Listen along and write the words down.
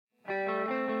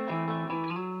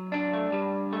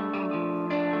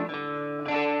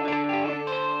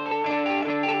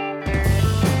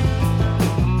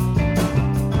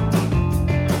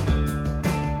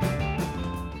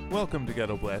to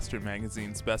Ghetto Blaster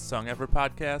Magazine's Best Song Ever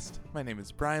podcast. My name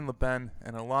is Brian LeBen,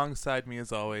 and alongside me,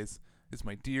 as always, is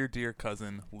my dear, dear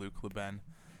cousin, Luke LeBen.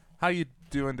 How you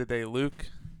doing today, Luke?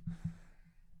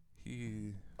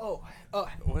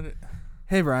 What?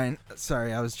 Hey, Brian.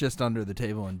 Sorry, I was just under the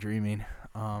table and dreaming.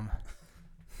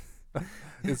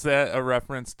 Is that a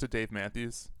reference to Dave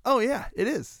Matthews? Oh, yeah, it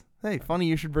is. Hey, funny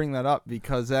you should bring that up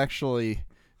because actually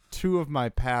 2 of my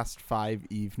past 5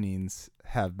 evenings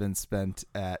have been spent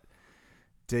at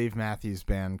Dave Matthews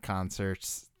Band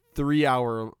concerts, 3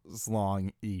 hours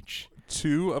long each.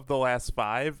 2 of the last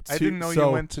 5? I didn't know you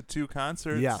went to 2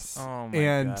 concerts. Yes. Oh,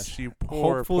 my gosh. You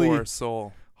poor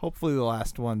soul. Hopefully the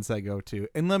last ones I go to.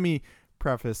 And let me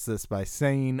preface this by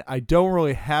saying I don't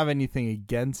really have anything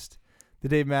against the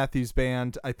Dave Matthews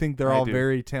Band. I think they're all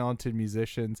very talented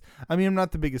musicians. I mean, I'm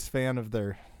not the biggest fan of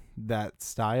that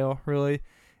style, really.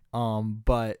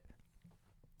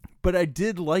 But I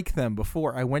did like them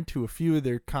before. I went to a few of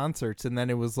their concerts, and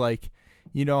then it was like,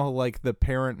 you know, like the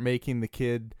parent making the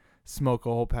kid smoke a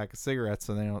whole pack of cigarettes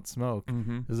so they don't smoke.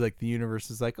 Mm-hmm. It was like the universe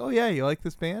is like, oh yeah, you like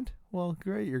this band? Well,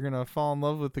 great. You're going to fall in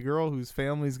love with the girl whose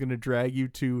family's going to drag you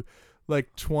to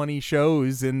like 20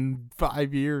 shows in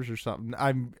 5 years or something.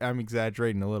 I'm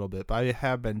exaggerating a little bit, but I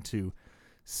have been to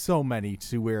so many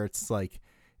to where it's like,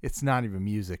 it's not even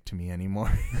music to me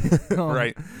anymore.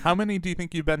 Right. How many do you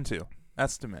think you've been to?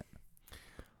 Estimate.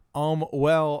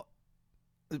 Well,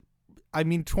 I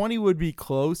mean, 20 would be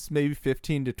close, maybe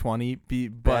 15 to 20.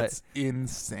 But that's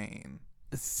insane.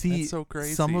 See, that's so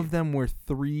crazy. Some of them were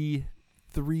three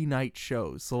night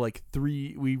shows. So like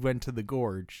we went to the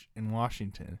Gorge in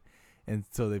Washington, and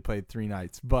so they played 3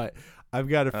 nights. But I've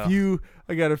got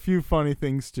a few funny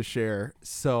things to share.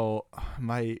 So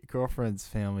my girlfriend's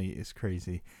family is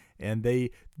crazy, and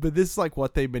but this is like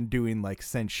what they've been doing like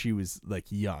since she was like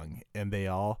young, and they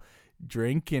all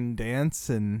drink and dance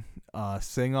and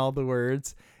sing all the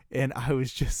words. And I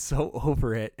was just so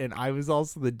over it. And I was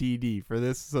also the DD for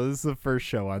this. So this is the first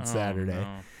show on Saturday.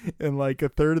 No. And like a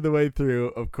third of the way through,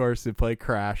 of course, they play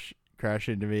Crash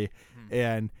Into Me.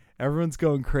 And everyone's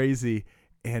going crazy.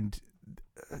 And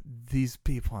these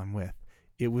people I'm with,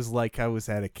 it was like I was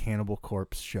at a Cannibal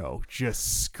Corpse show,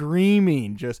 just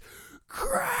screaming, just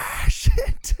crash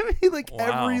into me. Like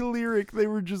every lyric, they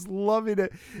were just loving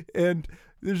it. And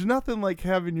there's nothing like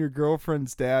having your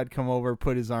girlfriend's dad come over,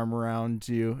 put his arm around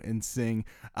you and sing,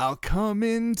 "I'll come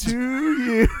into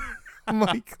you." I'm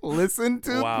like, listen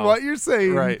to what you're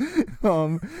saying. Right.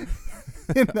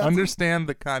 Understand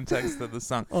the context of the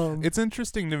song. It's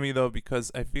interesting to me, though,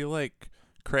 because I feel like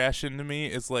Crash Into Me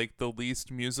is like the least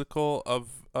musical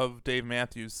of Dave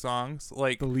Matthews' songs.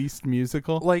 Like the least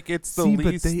musical? Like it's the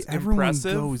least but everyone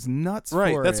impressive. Goes nuts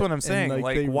right, for that's it. what I'm saying. And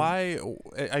like why?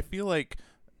 I feel like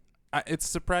it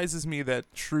surprises me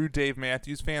that true Dave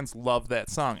Matthews fans love that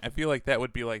song. I feel like that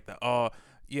would be like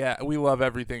yeah, we love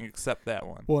everything except that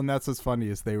one. Well, and that's what's funny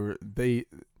is they're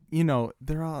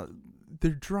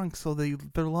drunk, so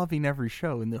they're loving every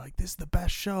show, and they're like, this is the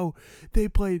best show. They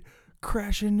played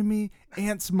Crash Into Me,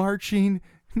 Ants Marching,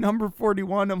 Number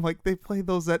 41. I'm like, they play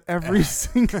those at every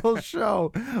single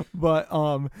show. But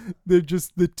they're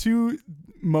just the 2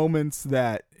 moments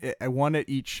that I one at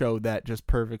each show that just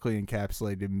perfectly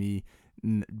encapsulated me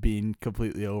being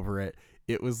completely over it.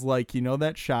 It was like, you know,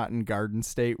 that shot in Garden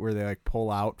State where they like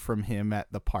pull out from him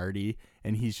at the party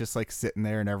and he's just like sitting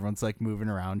there and everyone's like moving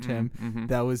around him. Mm-hmm.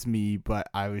 That was me, but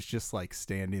I was just like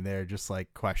standing there, just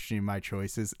like questioning my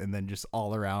choices. And then just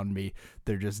all around me,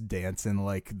 they're just dancing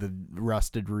like the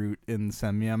Rusted Root in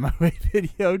Send Me On My Way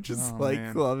video, just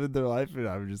loving their life. And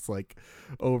I was just like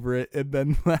over it. And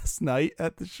then last night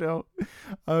at the show,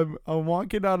 I'm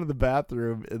walking out of the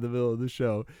bathroom in the middle of the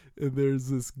show, and there's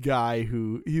this guy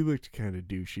who he looked kind of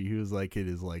douchey. He was like in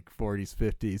his like 40s,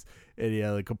 50s, and he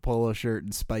had like a polo shirt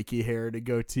and spiky hair and a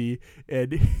goatee.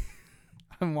 And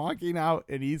I'm walking out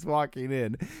and he's walking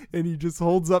in, and he just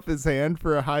holds up his hand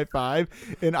for a high five,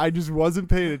 and I just wasn't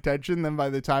paying attention. Then by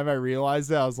the time I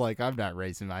realized it, I was like, I'm not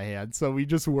raising my hand. So we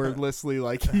just wordlessly,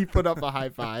 like, he put up a high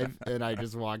five and I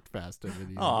just walked past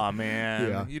him. Oh man,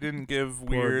 yeah. You didn't give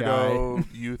weirdo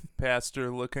youth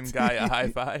pastor looking guy a high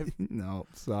five? No,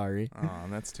 sorry. Oh,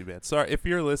 that's too bad. Sorry if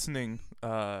you're listening.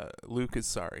 Luke is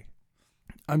sorry.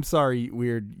 I'm sorry,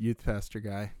 weird youth pastor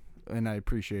guy, and I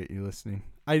appreciate you listening.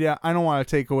 I don't want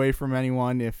to take away from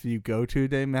anyone. If you go to a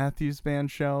Dave Matthews Band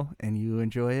show and you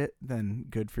enjoy it, then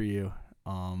good for you.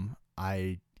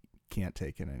 I can't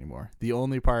take it anymore. The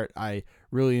only part I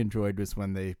really enjoyed was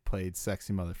when they played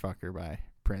Sexy Motherfucker by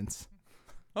Prince.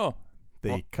 Oh.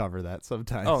 They cover that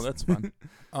sometimes. Oh, that's fun.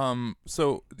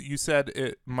 So you said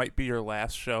it might be your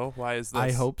last show. Why is this?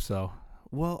 I hope so.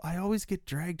 Well, I always get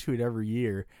dragged to it every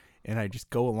year, and I just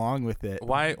go along with it.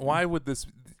 Why would this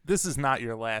is not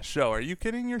your last show. Are you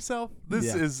kidding yourself?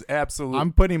 This is absolute.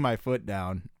 I'm putting my foot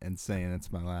down and saying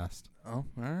it's my last. Oh,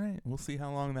 all right. We'll see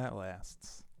how long that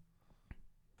lasts.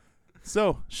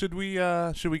 So, should we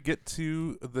get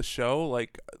to the show?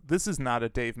 Like, this is not a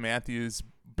Dave Matthews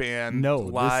Band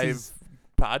live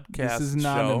podcast. This is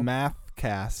not show. a math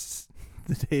cast,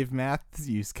 the Dave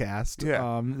Matthews cast.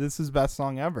 Yeah. This is Best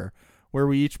Song Ever, where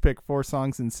we each pick 4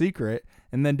 songs in secret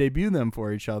and then debut them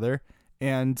for each other.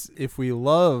 And if we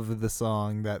love the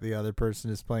song that the other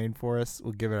person is playing for us,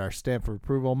 we'll give it our stamp of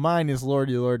approval. Mine is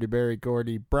Lordy Lordy Berry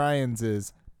Gordy. Brian's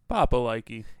is Papa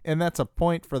Likey. And that's a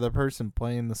point for the person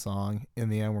playing the song. In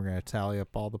the end, we're going to tally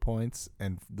up all the points,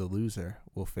 and the loser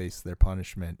will face their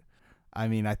punishment. I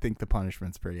mean, I think the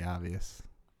punishment's pretty obvious.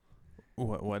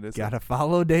 What is Gotta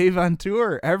follow Dave on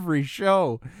tour every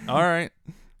show. All right.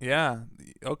 Yeah.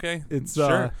 Okay. It's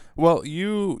sure. Well,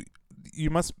 you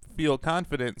must feel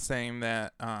confident saying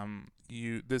that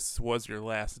this was your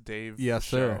last Dave Yes,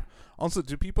 show. sir. Also,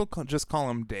 do people just call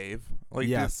him Dave? Like,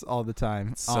 yes, all the time.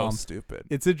 It's so stupid.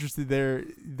 It's interesting.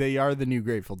 They are the new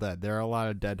Grateful Dead. There are a lot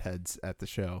of Deadheads at the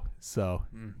show, so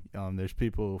there's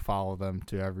people who follow them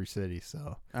to every city.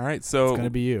 So all right, so it's gonna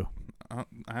be you.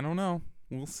 I don't know.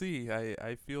 We'll see.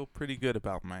 I feel pretty good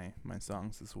about my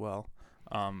songs as well.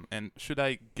 And should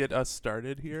I get us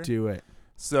started here? Do it.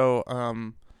 So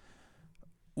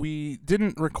we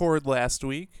didn't record last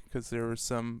week because there were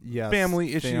some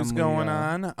family issues going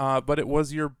on, but it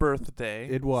was your birthday.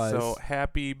 It was. So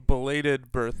happy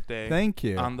belated birthday. Thank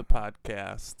you. On the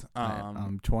podcast.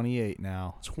 I'm 28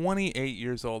 now. 28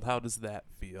 years old. How does that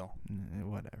feel?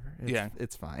 Whatever.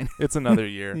 It's fine. It's another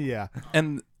year. Yeah.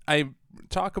 And I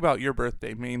talk about your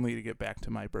birthday mainly to get back to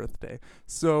my birthday.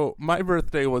 So my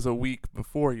birthday was a week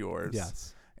before yours.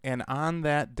 Yes. And on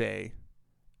that day,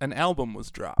 an album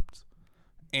was dropped.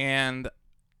 And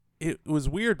it was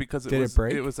weird because it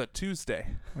was a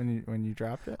Tuesday. When you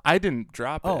dropped it? I didn't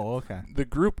drop it. Oh, okay. The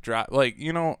group dropped. I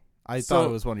thought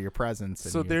it was one of your presents.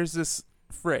 So there's this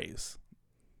phrase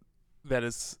that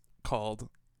is called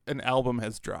 "an album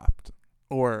has dropped,"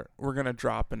 or "we're gonna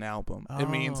drop an album." It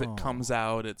means it comes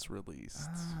out, it's released.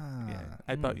 Yeah,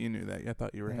 I thought you knew that. I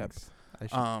thought you were hip. I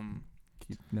should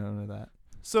keep note of that.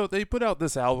 So they put out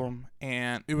this album,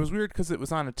 and it was weird because it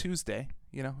was on a Tuesday.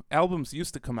 You know, albums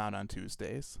used to come out on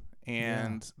Tuesdays,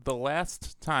 and the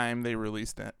last time they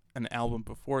released an album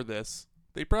before this,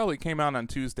 they probably came out on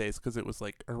Tuesdays because it was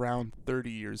like around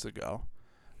 30 years ago.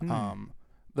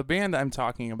 The band I'm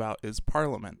talking about is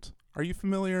Parliament. Are you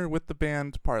familiar with the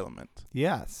band Parliament?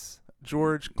 Yes.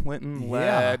 George Clinton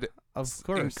led, of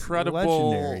course,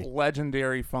 incredible,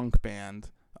 legendary funk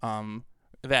band.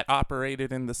 That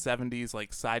operated in the 70s,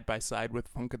 like side by side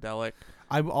with Funkadelic.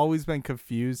 I've always been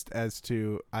confused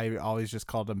I always just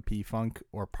called them P-Funk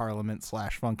or Parliament /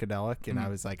 Funkadelic, and I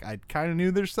was like, I kind of knew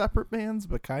they're separate bands,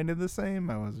 but kind of the same.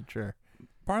 I wasn't sure.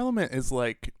 Parliament is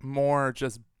like more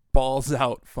just balls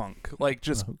out funk, like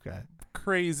just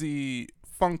crazy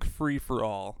funk free for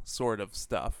all sort of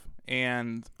stuff.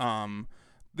 And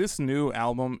this new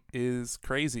album is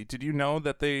crazy. Did you know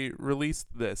that they released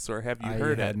this, or have you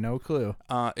heard it? I had no clue.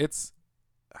 It's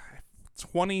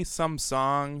 20-some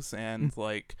songs and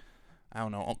like, I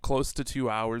don't know, close to 2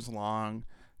 hours long,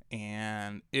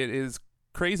 and it is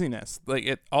craziness. Like,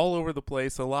 it all over the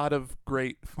place. A lot of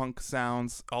great funk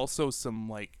sounds. Also some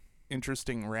like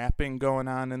interesting rapping going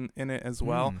on in it as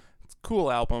well. It's a cool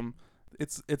album.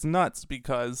 It's nuts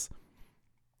because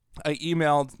I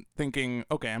emailed thinking,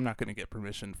 okay, I'm not going to get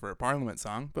permission for a Parliament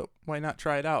song, but why not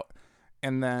try it out?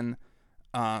 And then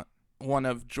one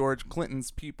of George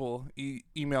Clinton's people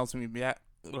emails me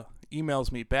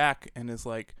back and is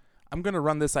like, I'm going to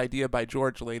run this idea by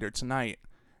George later tonight.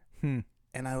 And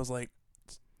I was like,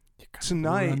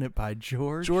 tonight? Run it by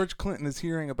George? George Clinton is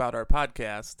hearing about our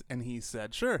podcast, and he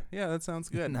said, sure, yeah, that sounds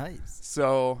good. Nice.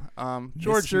 So,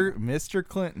 George... Mr.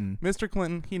 Clinton. Mr.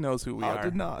 Clinton, he knows who we are. I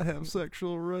did not have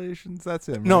sexual relations. That's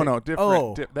him, No, right? no,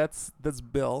 different. Oh. That's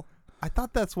Bill. I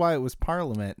thought that's why it was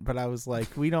Parliament, but I was like,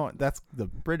 that's the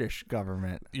British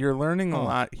government. You're learning a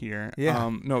lot here.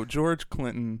 Yeah. No, George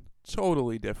Clinton,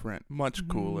 totally different, much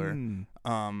cooler.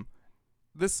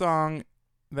 This song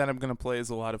that I'm going to play is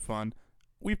a lot of fun.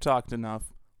 We've talked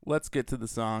enough. Let's get to the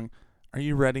song. Are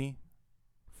you ready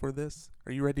for this?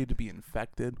 Are you ready to be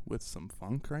infected with some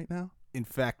funk right now?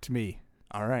 Infect me.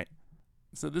 All right.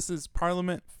 So this is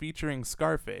Parliament featuring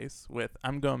Scarface with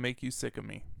I'm Gonna Make You Sick of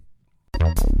Me.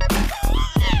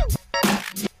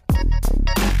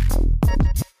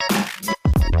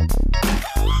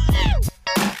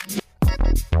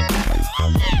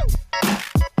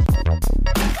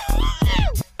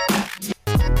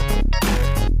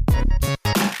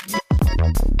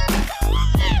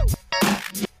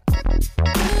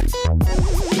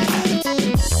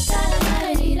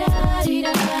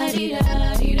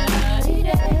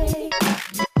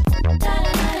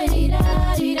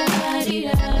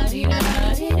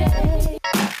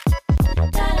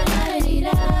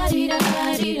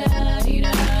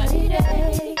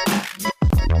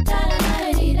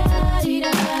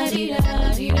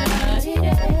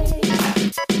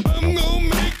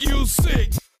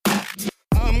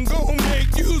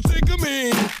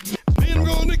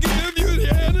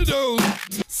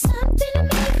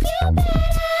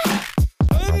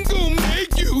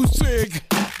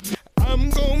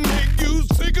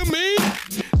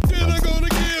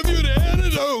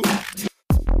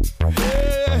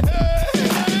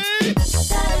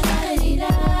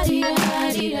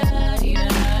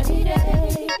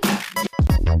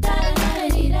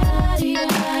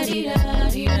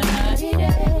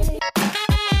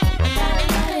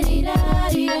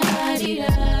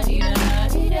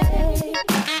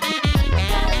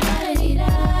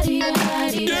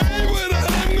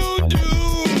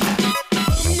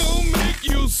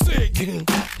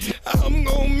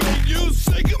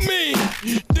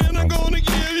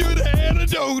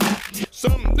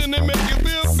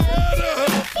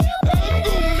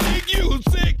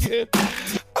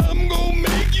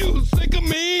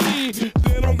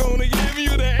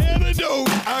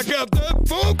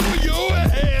 funk for your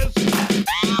ass.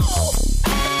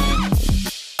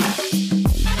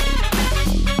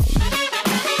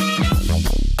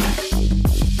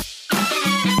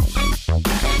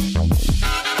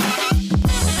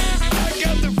 I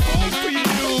got the funk for you. In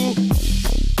the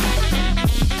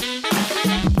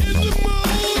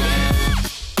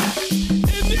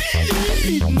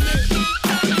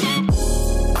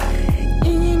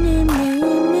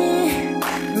morning,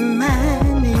 in the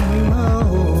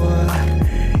evening.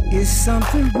 Is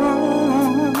something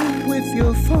wrong with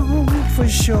your phone for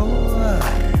sure?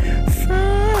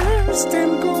 First,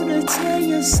 I'm gonna tell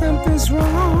you something's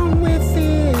wrong with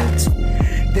it.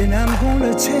 Then I'm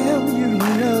gonna tell you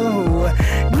no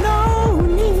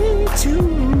need to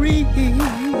read,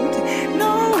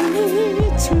 no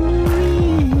need to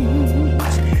read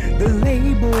the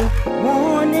label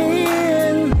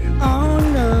warning. Oh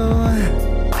no,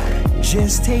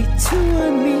 just take to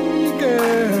me,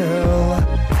 girl,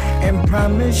 and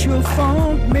promise you'll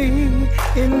phone me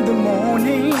in the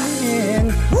morning.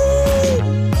 Woo!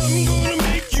 I'm gonna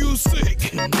make you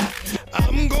sick.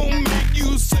 I'm gonna make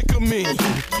you sick of me.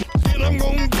 And I'm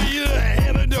gonna give you the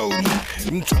antidote.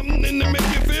 Something to make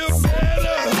you feel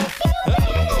better.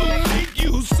 I'm gonna make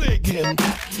you sick.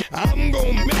 I'm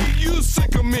gonna make you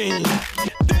sick of me.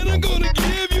 Then I'm gonna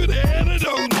give you the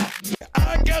antidote.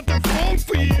 I got the funk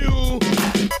for you.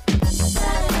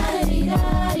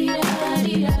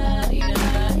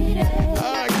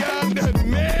 I got that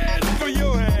man for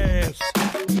your ass.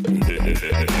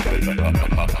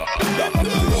 Dr.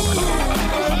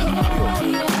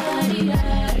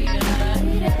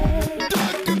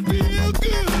 Feel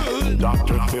Good.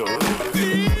 Dr. Phil.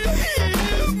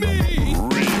 Feel me.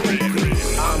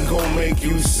 I'm gonna make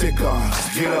you sicker.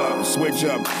 Get up, switch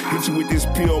up, hit you with this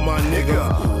pill, my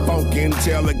nigga. Funk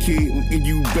intelligent, and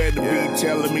you better be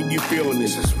telling me you feeling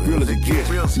this. Real as it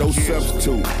gets, no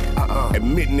substitute.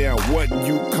 Admit now what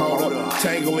you caught up.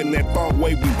 Tangle in that funk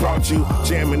way we brought you.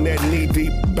 Jamming that knee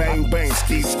deep, bang bang,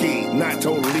 ski ski. Not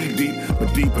totally deep,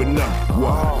 but deep enough.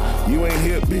 Wow, you ain't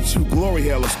here, bitch. You glory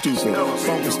hella stupid.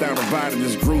 Funkenstein provided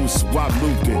this groove, swap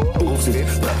looped it. Oops,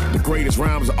 it's the greatest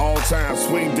rhymes of all time.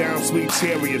 Swing down, sweet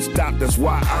chariot, stop. That's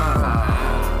why I'm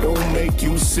don't make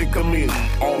you sick of me.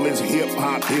 All this hip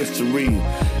hop history. And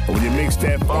when you mix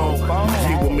that funk, you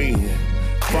get with me.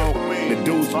 Funk, the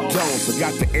dudes Jones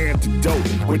forgot the antidote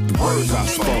with the words I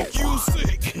spoke. Make you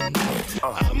sick.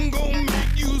 I'm gonna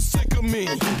make you sick of me.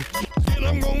 And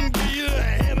I'm gonna give you the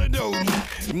antidote.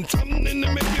 Something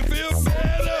to make you feel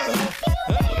better.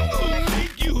 I'm gonna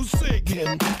make you sick.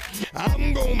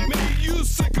 I'm gonna make you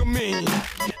sick of me.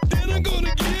 Then I'm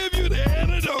gonna give you the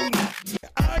antidote.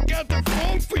 I got the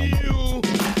funk for you.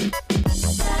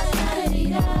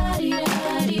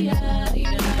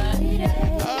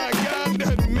 I got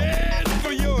that man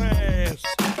for your ass.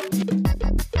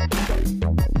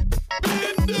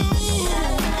 Bend over.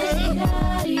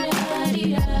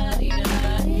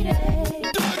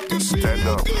 Dr. Stand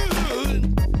up.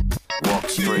 Good. Walk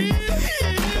straight.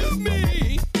 Hear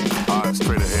me. Eyes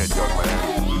straight ahead, young man.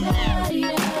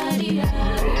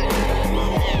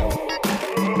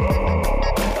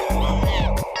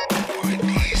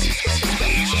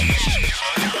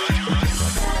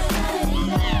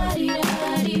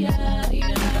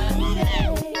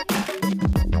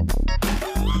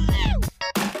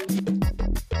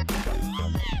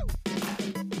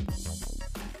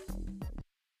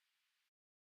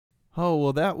 Oh,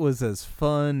 well, that was as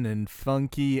fun and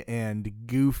funky and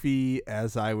goofy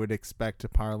as I would expect a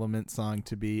Parliament song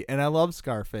to be. And I love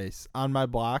Scarface. On My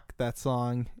Block, that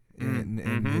song in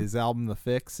his album The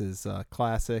Fix is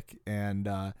classic. And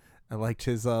I liked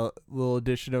his little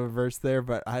addition of a verse there,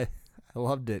 but I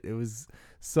loved it. It was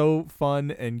so fun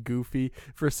and goofy.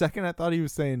 For a second, I thought he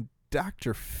was saying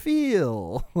Dr.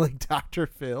 Phil, like Dr.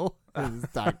 Phil. This is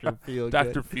Dr. Feelgood.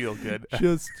 Dr. Feelgood.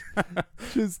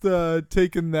 just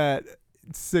taking that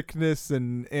sickness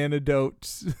and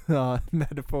antidote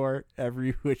metaphor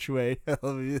every which way.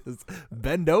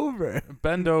 Bend over.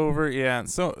 Bend over, yeah.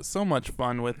 So much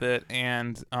fun with it,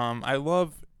 and I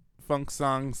love funk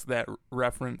songs that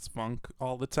reference funk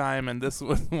all the time, and this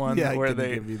was one where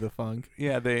they give you the funk.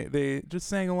 Yeah, they just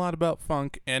sang a lot about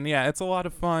funk, and yeah, it's a lot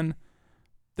of fun.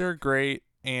 They're great,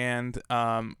 and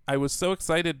I was so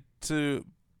excited to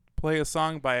play a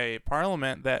song by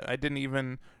Parliament that we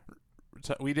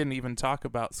didn't even talk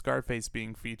about Scarface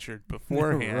being featured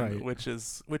beforehand, right. which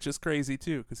is crazy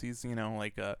too, because he's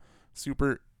like a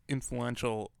super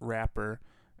influential rapper,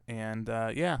 and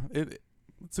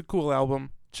it's a cool album.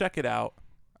 Check it out.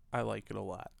 I like it a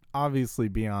lot. Obviously,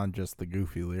 beyond just the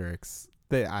goofy lyrics,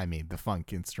 the funk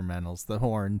instrumentals, the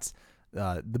horns,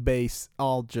 the bass,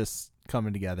 all just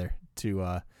coming together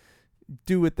to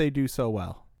do what they do so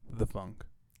well. The funk.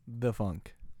 The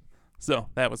funk. So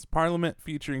that was Parliament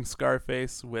featuring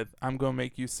Scarface with I'm Gonna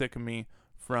Make You Sick of Me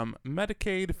from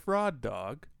Medicaid Fraud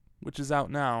Dog, which is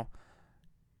out now.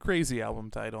 Crazy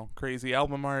album title, crazy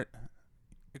album art.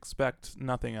 Expect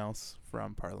nothing else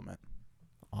from Parliament.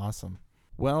 Awesome.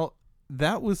 Well,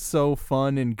 that was so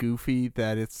fun and goofy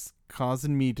that it's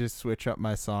causing me to switch up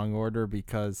my song order,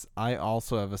 because I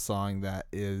also have a song that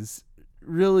is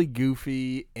really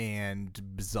goofy and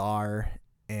bizarre,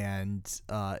 and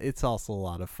it's also a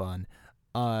lot of fun.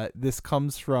 This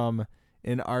comes from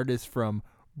an artist from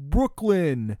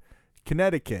Brooklyn,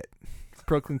 Connecticut.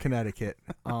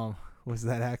 Was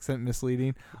that accent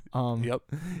misleading? Yep.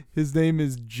 His name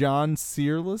is John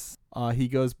Searless. He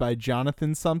goes by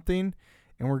Jonathan something,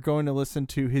 and we're going to listen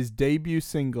to his debut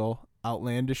single,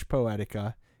 Outlandish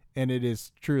Poetica, and it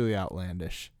is truly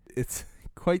outlandish. It's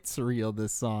quite surreal,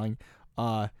 this song.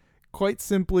 Quite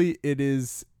simply, it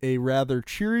is a rather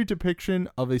cheery depiction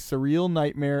of a surreal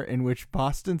nightmare in which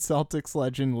Boston Celtics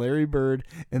legend Larry Bird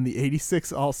and the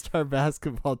 '86 All-Star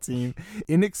basketball team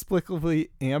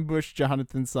inexplicably ambushed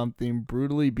Jonathan something,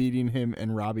 brutally beating him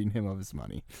and robbing him of his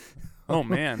money. Oh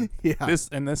man. Yeah. This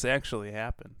actually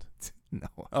happened. No,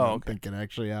 I Oh, don't okay. think it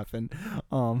actually happened.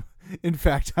 In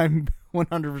fact, I'm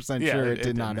 100% Yeah, sure it did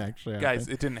didn't not happen. actually happen. Guys,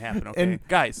 it didn't happen, okay? And-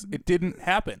 Guys, it didn't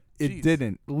happen. It Jeez.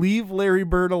 didn't. Leave Larry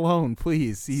Bird alone,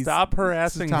 please. Stop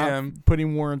harassing him.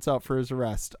 Putting warrants out for his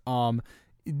arrest.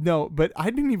 No, but I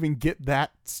didn't even get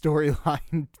that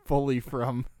storyline fully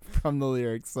from the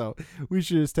lyrics, so we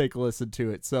should just take a listen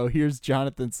to it. So here's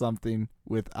Jonathan something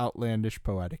with Outlandish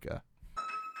Poetica.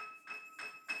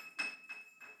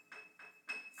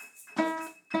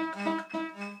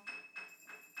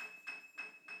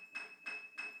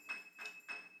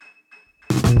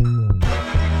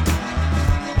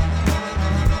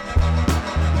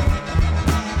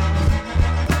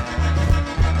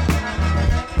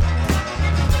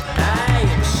 I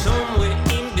am somewhere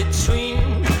in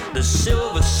between the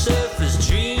Silver Surfer's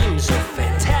dreams of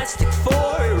Fantastic Four,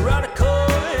 erotica,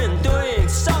 and doing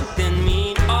something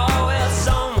mean. Oh well,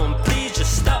 someone please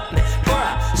just stop me before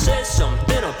I say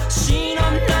something obscene.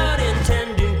 I'm not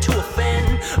intending to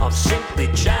offend, I'm simply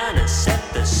trying to set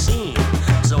the scene.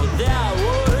 So there I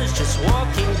was, just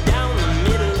walking down the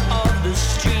middle of the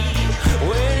street,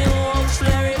 where it walks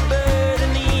Larry Bird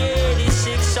and the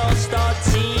 '86 All-Star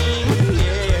team.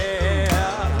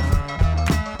 Yeah.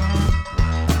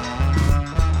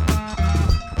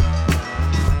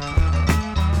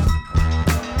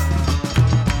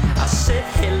 I said,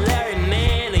 hey Larry,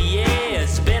 man, yeah,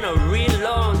 it's been a real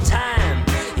long time.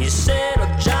 He said,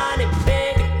 oh Johnny,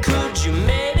 baby, could you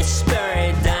maybe spare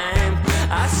a dime?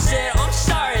 I said, I'm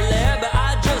sorry, Larry, but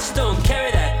I just don't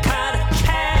carry that kind of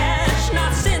cash.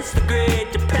 Not since the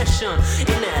Great Depression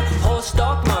in that whole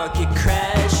stock market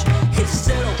crash. He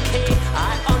said, okay,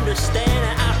 I understand,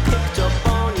 and I picked up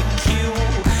on your cue.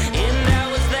 And that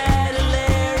was that,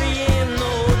 Larry, and the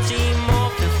whole team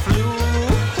off and flew.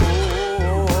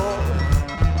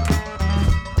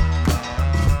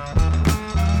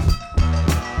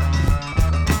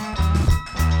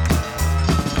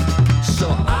 So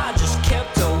I just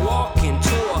kept walking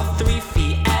 2 or 3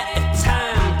 feet at a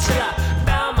time, till I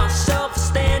found myself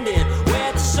standing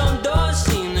where the sun does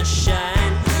seem to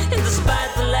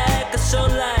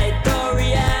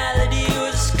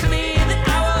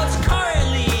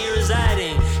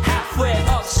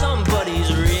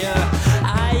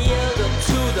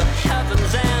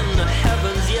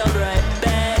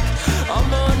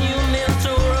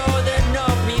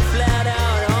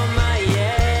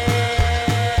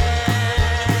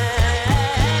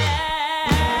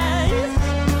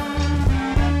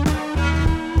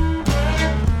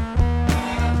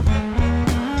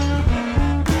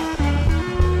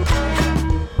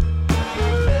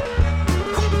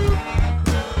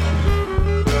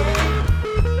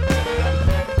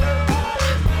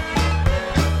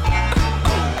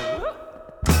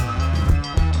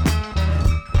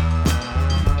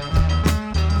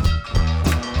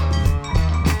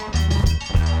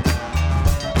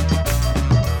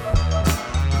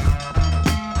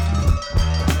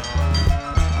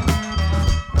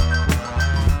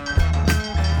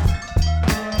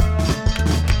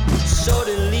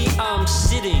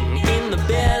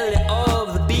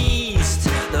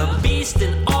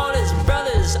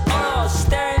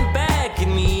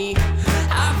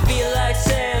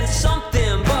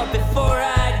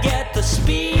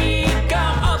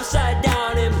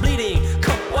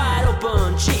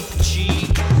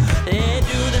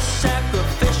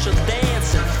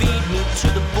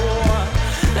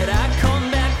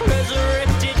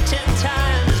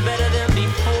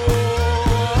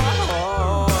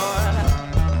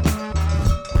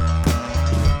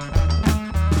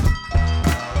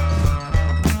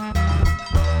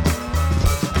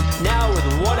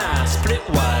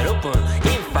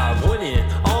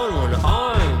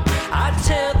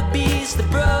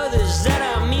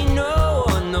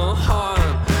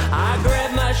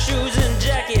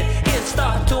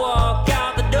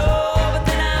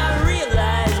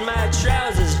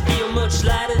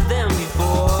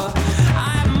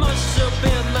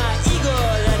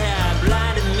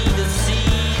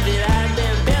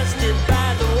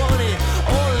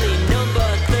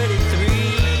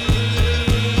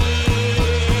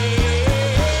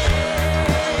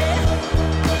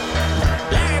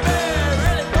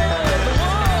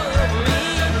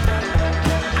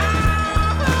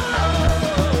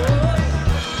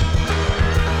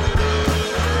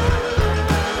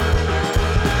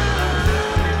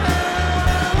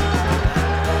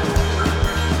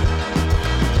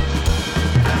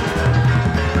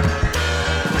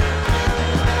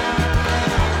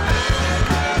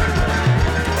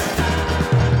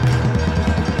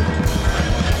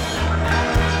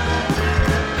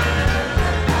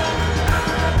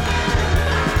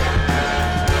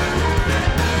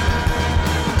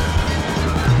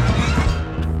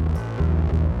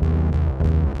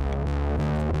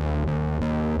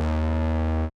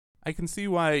can see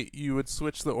why you would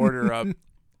switch the order up.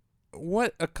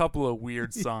 What a couple of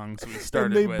weird songs we started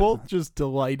and they with. both just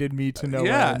delighted me to no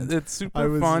Yeah, end. it's I super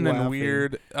was fun and laughing.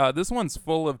 weird. This one's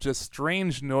full of just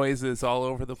strange noises all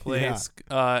over the place.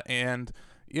 And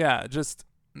yeah, just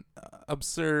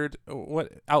absurd.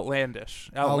 Outlandish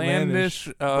but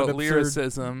absurd.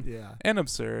 lyricism Yeah. and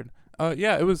absurd.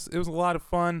 Yeah, it was a lot of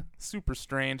fun. Super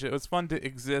strange. It was fun to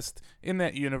exist in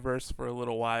that universe for a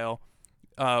little while,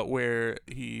 where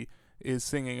he is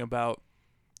singing about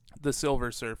the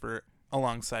Silver Surfer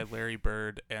alongside Larry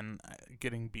Bird and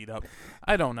getting beat up.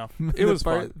 I don't know. It The was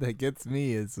part fun. that gets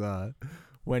me is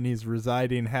when he's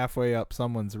residing halfway up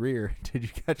someone's rear. Did you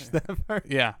catch that part?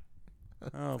 Yeah.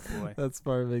 Oh boy. That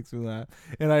part makes me laugh.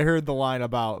 And I heard the line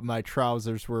about my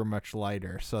trousers were much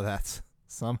lighter, so that's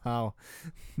somehow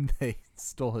they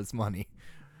stole his money.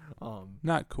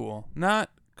 Not cool. Not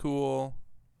cool.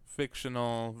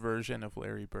 Fictional version of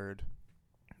Larry Bird.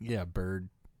 Yeah, Bird,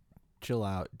 chill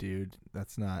out, dude.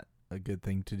 That's not a good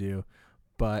thing to do.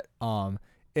 But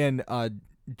and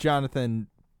Jonathan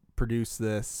produced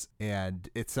this, and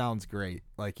it sounds great.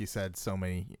 Like you said, so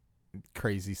many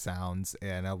crazy sounds,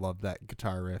 and I love that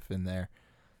guitar riff in there.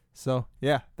 So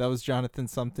yeah, that was Jonathan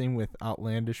Something with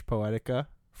Outlandish Poetica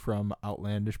from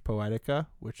Outlandish Poetica,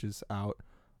 which is out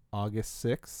August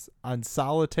 6th on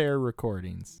Solitaire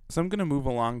Recordings. So I'm going to move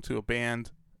along to a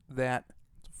band that,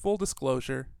 full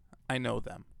disclosure, I know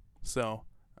them. So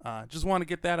just want to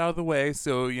get that out of the way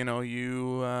so, you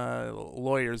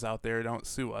lawyers out there don't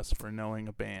sue us for knowing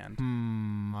a band.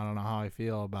 I don't know how I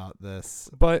feel about this.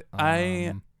 But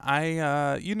Um,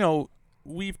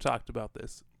 we've talked about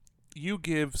this. You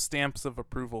give stamps of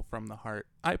approval from the heart.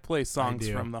 I play songs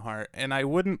do. from the heart, and I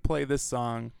wouldn't play this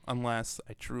song unless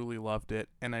I truly loved it,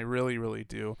 and I really, really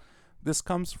do. This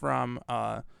comes from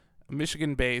a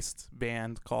Michigan-based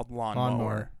band called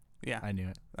Lawnmower. Yeah. I knew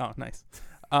it. Oh, nice.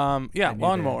 I knew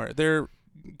Lawnmower. They're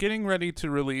getting ready to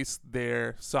release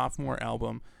their sophomore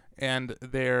album, and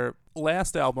their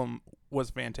last album was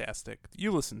fantastic.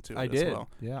 You listened to it I as did. well.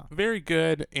 Yeah. Very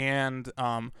good, and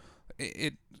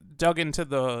it dug into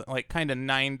the kind of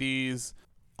 90s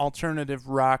alternative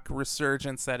rock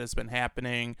resurgence that has been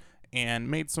happening and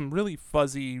made some really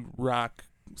fuzzy rock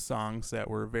songs that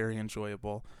were very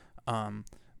enjoyable.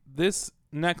 This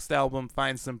next album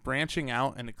finds them branching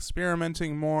out and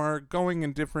experimenting more, going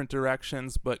in different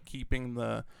directions, but keeping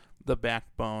the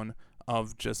backbone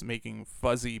of just making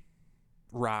fuzzy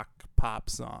rock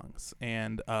pop songs.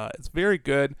 And it's very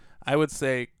good. I would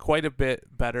say quite a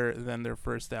bit better than their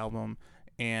first album,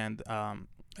 and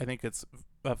I think it's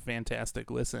a fantastic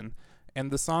listen.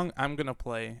 And the song I'm going to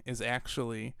play is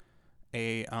actually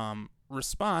a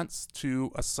response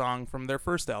to a song from their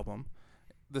first album.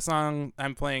 The song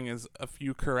I'm playing is A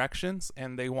Few Corrections,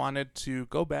 and they wanted to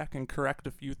go back and correct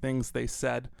a few things they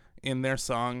said in their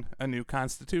song A New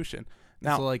Constitution.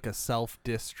 Now, so like a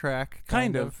self-diss track?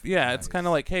 kind of, yeah. Nice. It's kind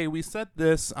of like, hey, we said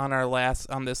this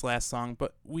on this last song,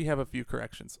 but we have a few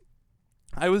corrections.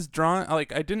 I was drawn, I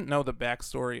didn't know the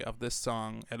backstory of this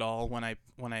song at all when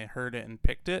I heard it and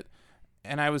picked it,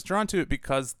 and I was drawn to it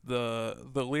because the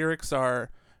lyrics are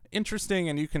interesting,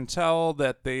 and you can tell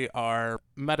that they are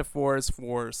metaphors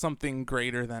for something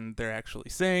greater than they're actually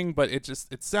saying, but it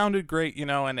sounded great,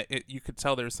 and you could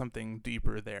tell there's something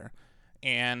deeper there.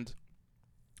 And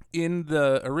in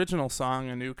the original song,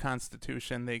 A New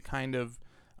Constitution, they kind of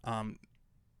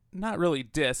not really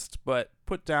dissed, but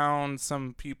put down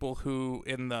some people who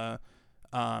in the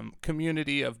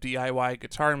community of DIY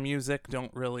guitar music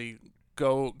don't really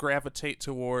gravitate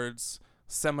towards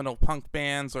seminal punk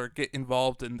bands or get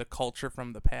involved in the culture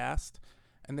from the past.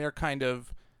 And they're kind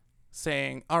of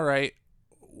saying, all right,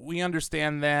 we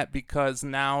understand that because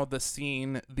now the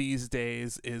scene these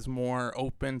days is more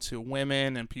open to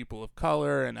women and people of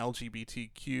color and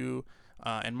LGBTQ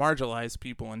and marginalized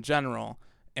people in general.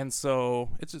 And so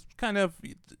it's just kind of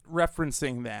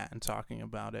referencing that and talking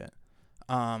about it.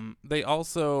 They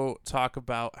also talk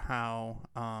about how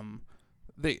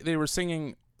they were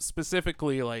singing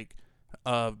specifically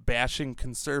bashing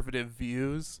conservative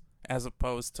views as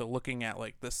opposed to looking at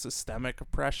the systemic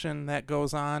oppression that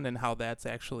goes on and how that's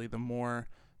actually the more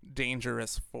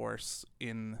dangerous force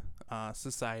in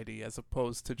society as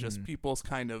opposed to just people's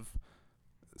kind of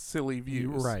silly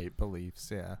views. Right, beliefs,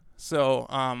 yeah. So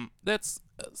that's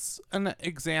an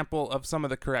example of some of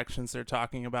the corrections they're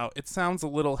talking about. It sounds a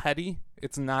little heady.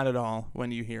 It's not at all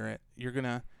when you hear it. You're going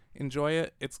to enjoy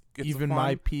it. It's even fun.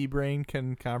 my pea brain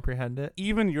can comprehend it.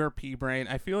 Even your pea brain.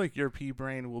 I feel like your pea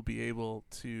brain will be able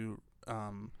to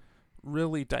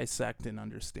really dissect and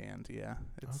understand. Yeah,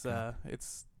 it's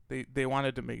Okay. they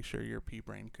wanted to make sure your pea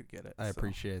brain could get it. I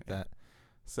appreciate that.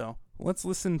 So let's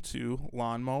listen to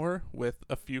Lawnmower with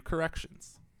a few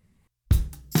corrections.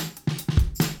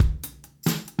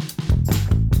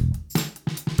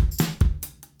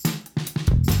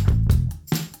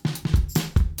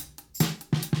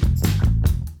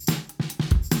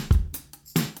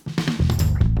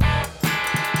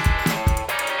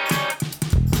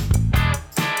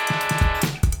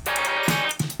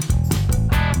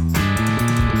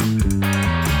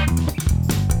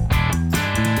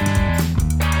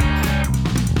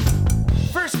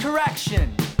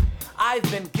 Correction. I've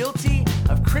been guilty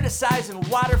of criticizing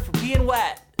water for being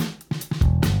wet.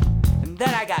 And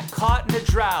then I got caught in a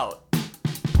drought.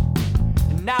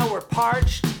 And now we're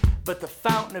parched, but the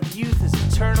fountain of youth is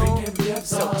eternal.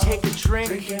 So take a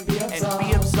drink and be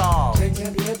absolved. Drink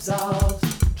and be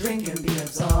absolved. Drink and be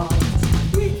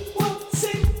absolved. We won't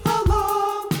sing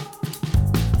along.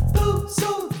 Those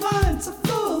old lines are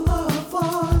full of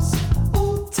flaws.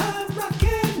 Old time rock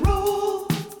and roll.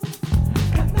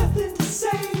 Got nothing to say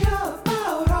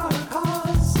about our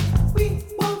cause. We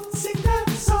won't sing that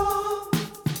song.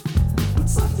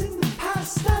 What's left in the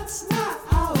past, that's not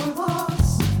our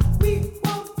loss. We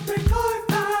won't break our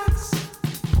backs.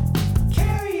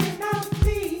 Carrying out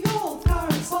the old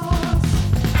guard's laws.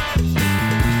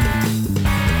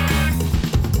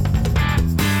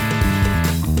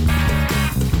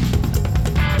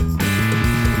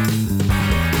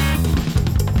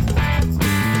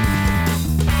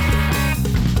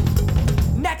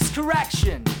 Next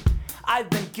correction. I've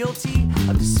been guilty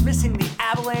of dismissing the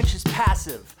avalanche as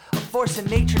passive, a force in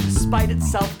nature despite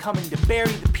itself coming to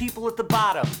bury the people at the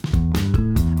bottom.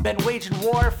 Been waging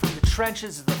war from the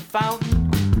trenches of the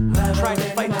fountain, trying to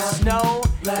fight the snow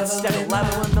instead of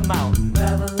leveling the mountain.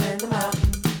 Leveling the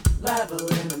mountain,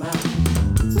 leveling the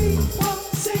mountain. We won't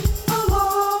sing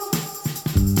along.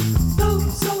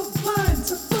 Those old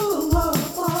lines are full of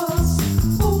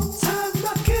flaws. Old time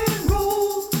rock and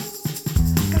roll.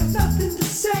 Got nothing to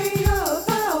say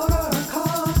about our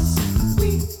cause.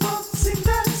 We won't sing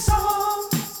that song.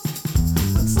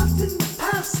 What's left in the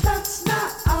past, that's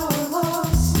not our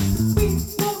loss. We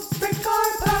won't break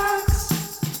our backs.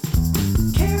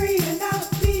 Carrying out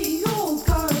the old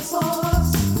guard's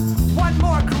laws. One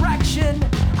more correction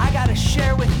I gotta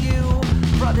share with you.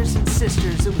 Brothers and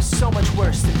sisters, it was so much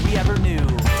worse than we ever knew.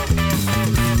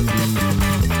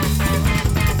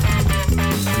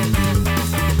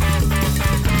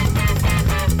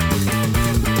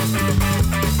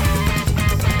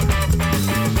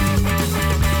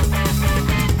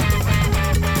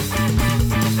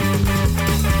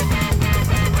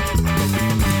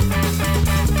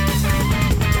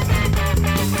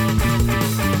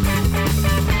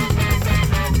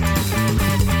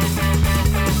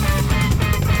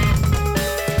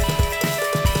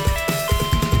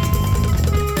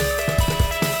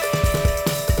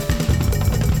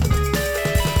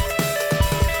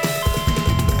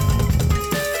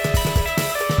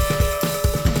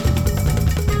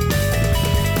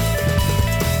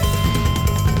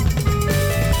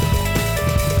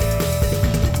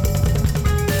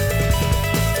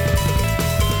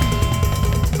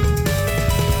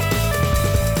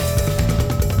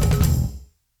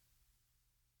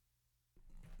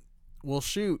 Well,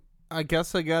 shoot. I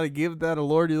guess I gotta give that a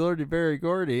lordy lordy very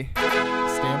gordy.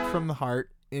 Stamped from the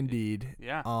heart, indeed.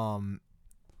 Yeah.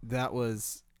 That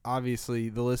was obviously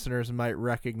the listeners might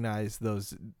recognize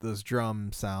those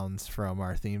drum sounds from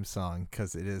our theme song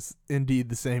because it is indeed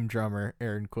the same drummer,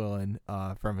 Aaron Quillen,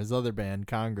 from his other band,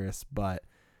 Congress. But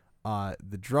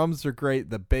the drums are great.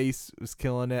 The bass was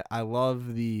killing it. I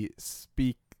love the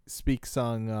speak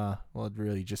song. Well,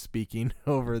 really just speaking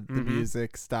over the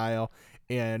music style.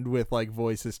 And with like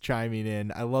voices chiming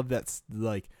in, I love that.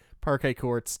 Like Parquet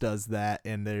Courts does that,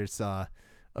 and there's a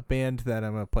band that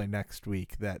I'm gonna play next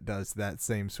week that does that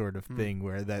same sort of thing,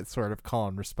 where that sort of call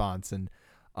and response. And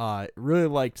really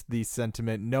liked the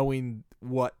sentiment, knowing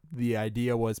what the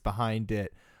idea was behind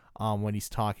it. When he's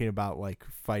talking about like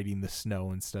fighting the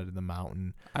snow instead of the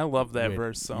mountain. I love that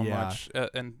verse so much,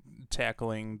 and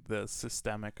tackling the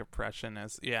systemic oppression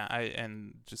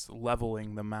and just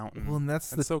leveling the mountain. Well, and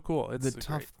that's so cool. It's the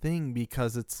tough thing,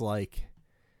 because it's like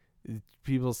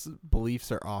people's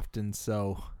beliefs are often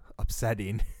so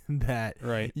upsetting that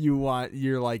Right.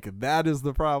 you're like, that is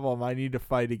the problem. I need to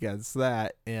fight against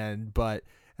that. But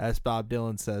as Bob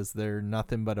Dylan says, they're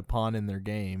nothing but a pawn in their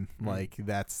game. Like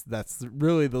that's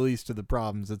really the least of the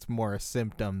problems. It's more a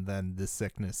symptom than the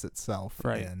sickness itself.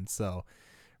 Right. And so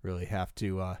really have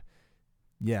to,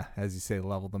 as you say,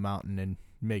 level the mountain and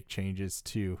make changes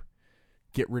to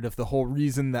get rid of the whole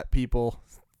reason that people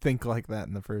think like that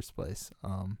in the first place.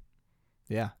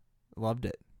 Loved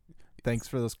it. Thanks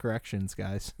for those corrections,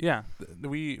 guys. Yeah,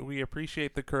 we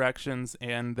appreciate the corrections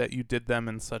and that you did them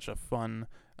in such a fun,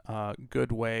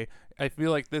 good way. I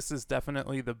feel like this is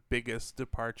definitely the biggest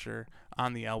departure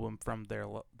on the album from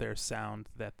their sound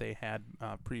that they had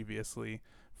previously,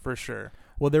 for sure.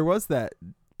 Well, there was that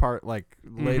part like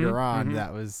later on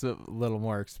that was a little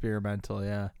more experimental.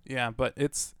 Yeah, but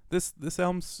it's this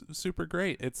album's super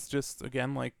great. It's just,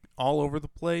 again, like all over the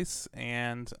place,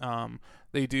 and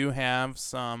they do have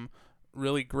some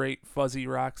really great fuzzy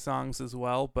rock songs as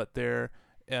well, but they're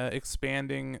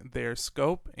expanding their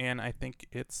scope, and I think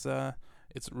it's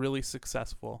really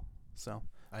successful. So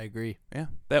I agree. yeah,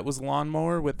 that was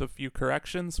Lawnmower with a few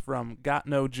corrections from Got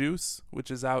No Juice,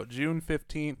 which is out June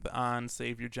 15th on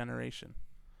Save Your Generation.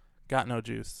 Got No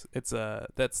Juice. That's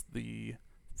the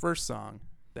first song.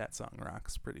 That song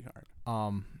rocks pretty hard.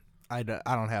 I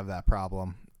don't have that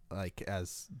problem. Like,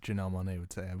 as Janelle Monáe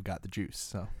would say, I've got the juice.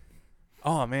 So.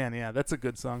 Oh man, yeah, that's a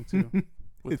good song too.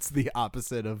 It's the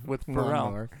opposite of with Pharrell.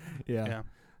 Lawnmower. Yeah.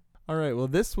 All right. Well,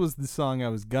 this was the song I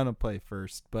was gonna play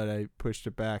first, but I pushed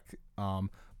it back.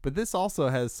 But this also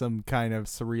has some kind of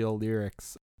surreal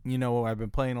lyrics. You know, I've been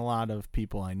playing a lot of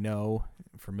people I know,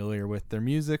 familiar with their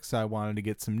music, so I wanted to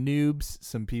get some noobs,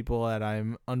 some people that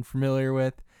I'm unfamiliar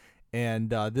with. And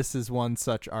this is one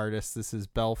such artist. This is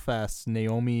Belfast's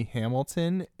Naomi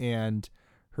Hamilton and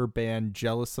her band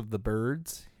Jealous of the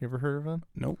Birds. You ever heard of them?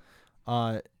 Nope.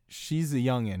 She's a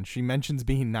youngin'. She mentions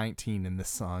being 19 in this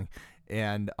song.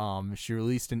 And she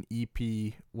released an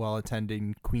EP while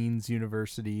attending Queen's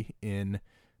University in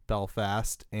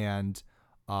Belfast and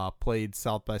played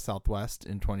South by Southwest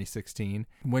in 2016.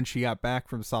 When she got back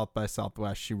from South by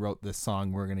Southwest, she wrote this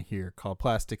song we're going to hear called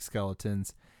Plastic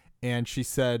Skeletons. And she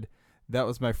said, "That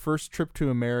was my first trip to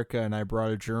America, and I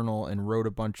brought a journal and wrote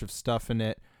a bunch of stuff in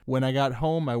it. When I got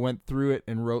home, I went through it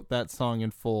and wrote that song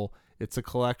in full. It's a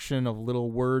collection of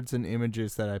little words and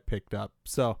images that I picked up."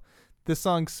 So this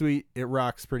song's sweet. It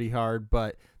rocks pretty hard,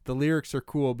 but the lyrics are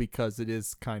cool because it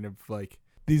is kind of like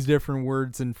these different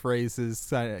words and phrases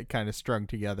kind of strung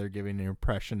together, giving an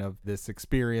impression of this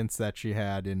experience that she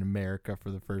had in America for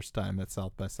the first time at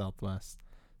South by Southwest.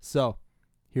 So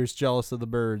here's Jealous of the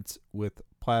Birds with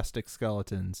Plastic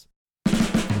Skeletons.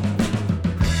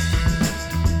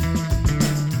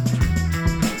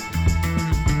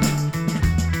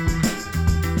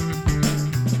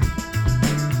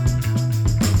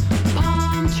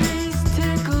 Palm trees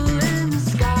tickle in the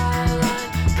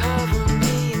skyline, cover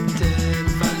me in dead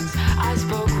vines. I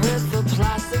spoke with the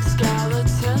plastic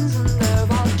skeletons, and they're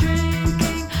all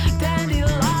drinking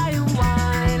dandelion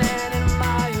wine and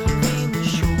admiring the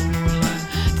shoreline,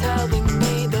 telling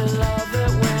me they love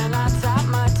it when I tap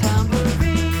my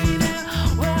tambourine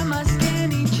and wear my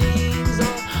skinny jeans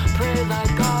or pray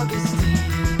like Augustine.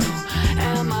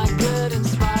 Am I good in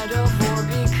spite of or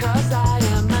because I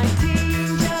am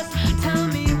 19? Just tell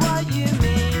me what you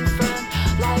mean, friend.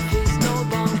 Life is no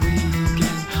long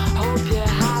weekend. Hope you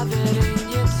have it in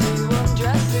you to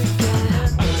undress again.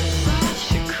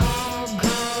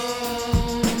 Chicago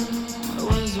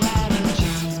was what I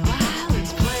chose.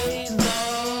 Ballads played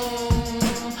low.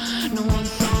 No one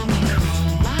saw me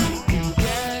crawl like a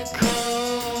gecko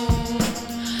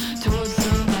towards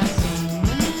the light. So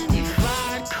many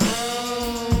fried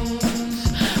crows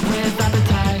with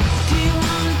appetite. Do you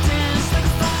wanna dance like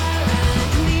a fire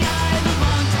ant in the eye of the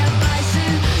long dead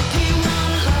bison? Do you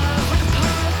wanna love like a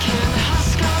pumpkin, the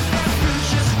husk of that fruit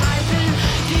just ripened?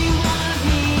 Do you wanna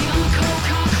meet on the cold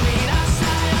concrete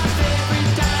outside of every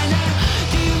diner?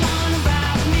 Do you wanna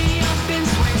wrap me up in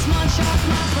swings, munch off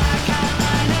my black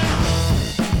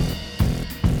eyeliner?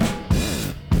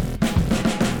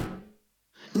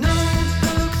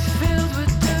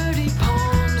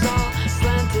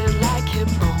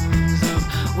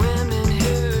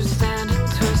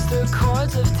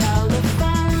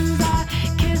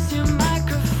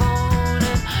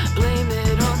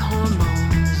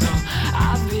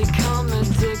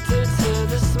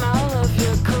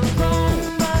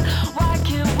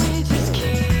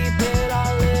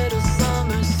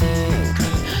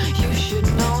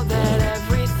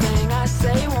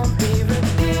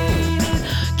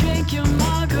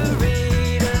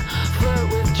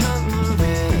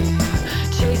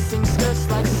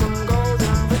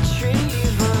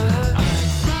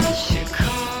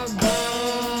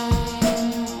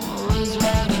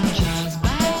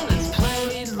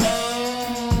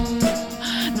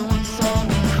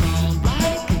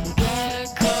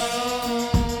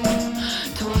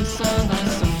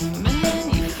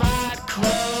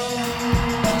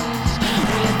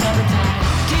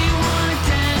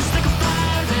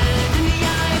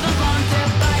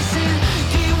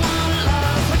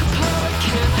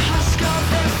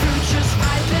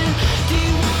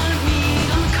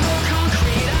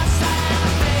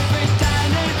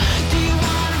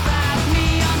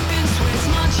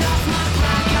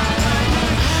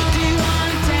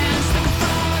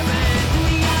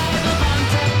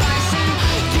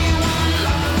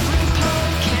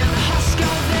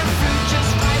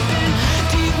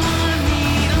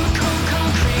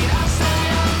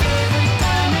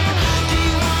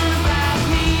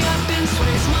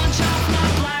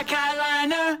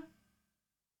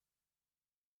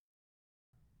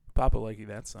 Papa Likey,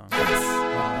 that song. I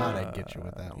thought I'd get you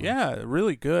with that one. Yeah,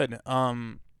 really good.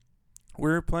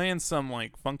 We're playing some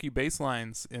like funky bass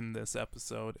lines in this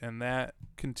episode, and that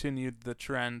continued the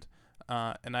trend.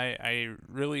 And I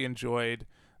really enjoyed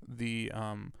the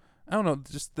I don't know,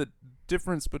 just the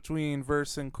difference between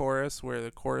verse and chorus, where the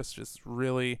chorus just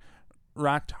really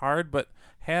rocked hard, but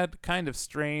had kind of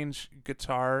strange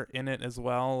guitar in it as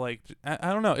well. Like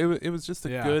I don't know, it was just a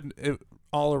good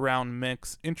all around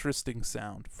mix, interesting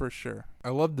sound for sure.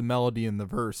 I love the melody in the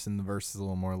verse, and the verse is a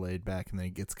little more laid back, and then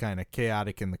it gets kind of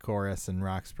chaotic in the chorus and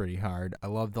rocks pretty hard. I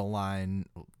love the line,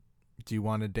 "Do you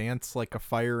want to dance like a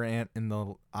fire ant in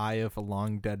the eye of a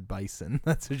long dead bison?"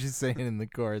 That's what she's saying in the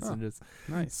chorus. And just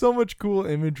nice. So much cool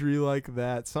imagery like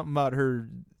that. Something about her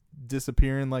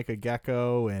disappearing like a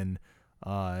gecko and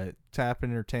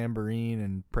tapping her tambourine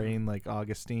and praying like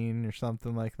Augustine or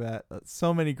something like that.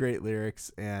 So many great lyrics,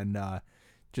 and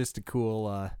just a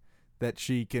cool that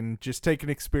she can just take an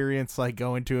experience like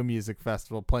going to a music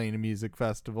festival, playing a music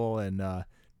festival, and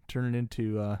turn it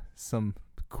into some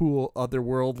cool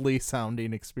otherworldly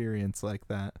sounding experience like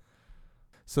that.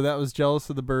 So that was Jealous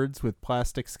of the Birds with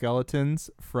Plastic Skeletons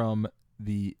from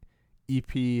the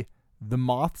EP The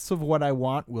Moths of What I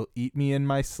Want Will Eat Me in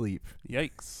My Sleep.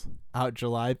 Yikes. Out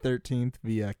July 13th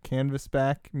via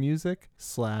Canvasback Music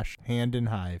 / Hand in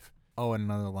Hive. Oh, and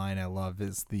another line I love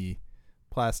is the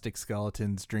Plastic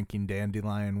Skeletons drinking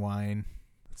dandelion wine.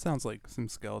 It sounds like some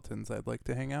skeletons I'd like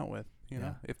to hang out with, you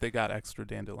know, if they got extra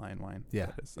dandelion wine.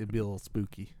 Yeah, it'd be a little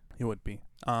spooky. It would be.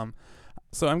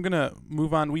 So I'm going to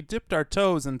move on. We dipped our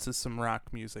toes into some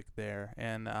rock music there,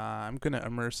 and I'm going to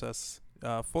immerse us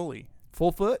fully.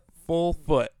 Full foot? Full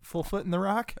foot. Full foot in the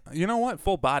rock? You know what?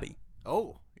 Full body.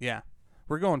 Oh. Yeah.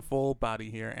 We're going full body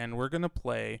here, and we're going to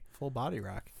play Full Body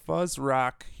Rock. Fuzz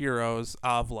Rock Heroes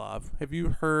Avlov. Have you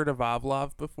heard of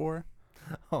Avlov before?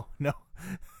 Oh, no.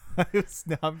 I was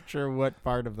not sure what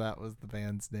part of that was the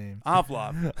band's name.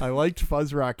 Avlov. I liked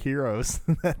Fuzz Rock Heroes.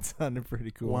 That sounded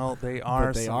pretty cool. Well, they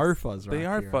are. But they are Fuzz Rock They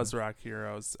are Heroes. Fuzz Rock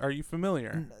Heroes. Are you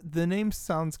familiar? The name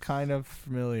sounds kind of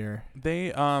familiar.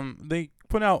 They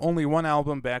put out only one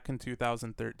album back in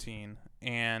 2013,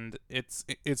 and it's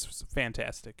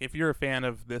fantastic. If you're a fan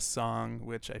of this song,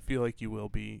 which I feel like you will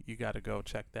be, you got to go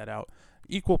check that out.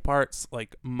 Equal parts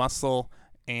like muscle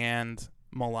and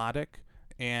melodic.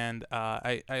 And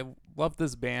I love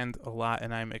this band a lot,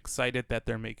 and I'm excited that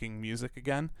they're making music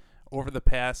again. Over the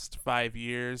past 5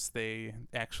 years, they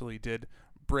actually did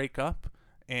break up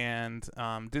and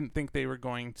didn't think they were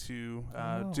going to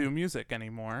do music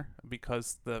anymore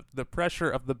because the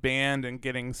pressure of the band and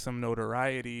getting some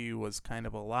notoriety was kind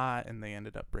of a lot, and they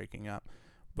ended up breaking up.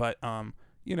 But,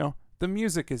 you know, the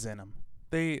music is in them.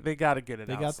 They got to get it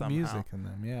out somehow. They got the music in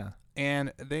them, yeah.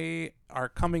 And they are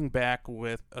coming back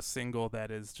with a single that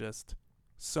is just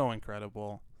so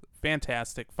incredible,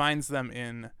 fantastic, finds them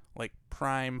in like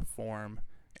prime form,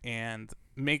 and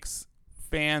makes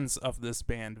fans of this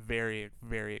band very,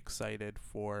 very excited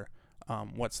for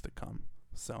what's to come.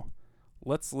 So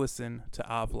let's listen to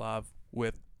Avlov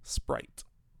with Sprite.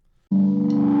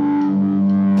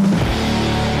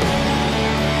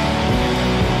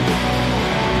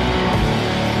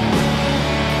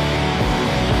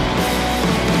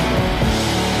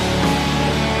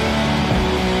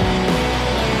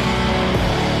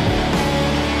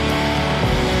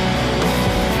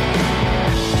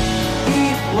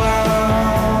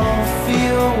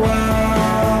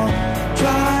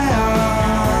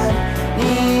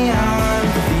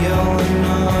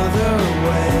 Another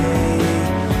way.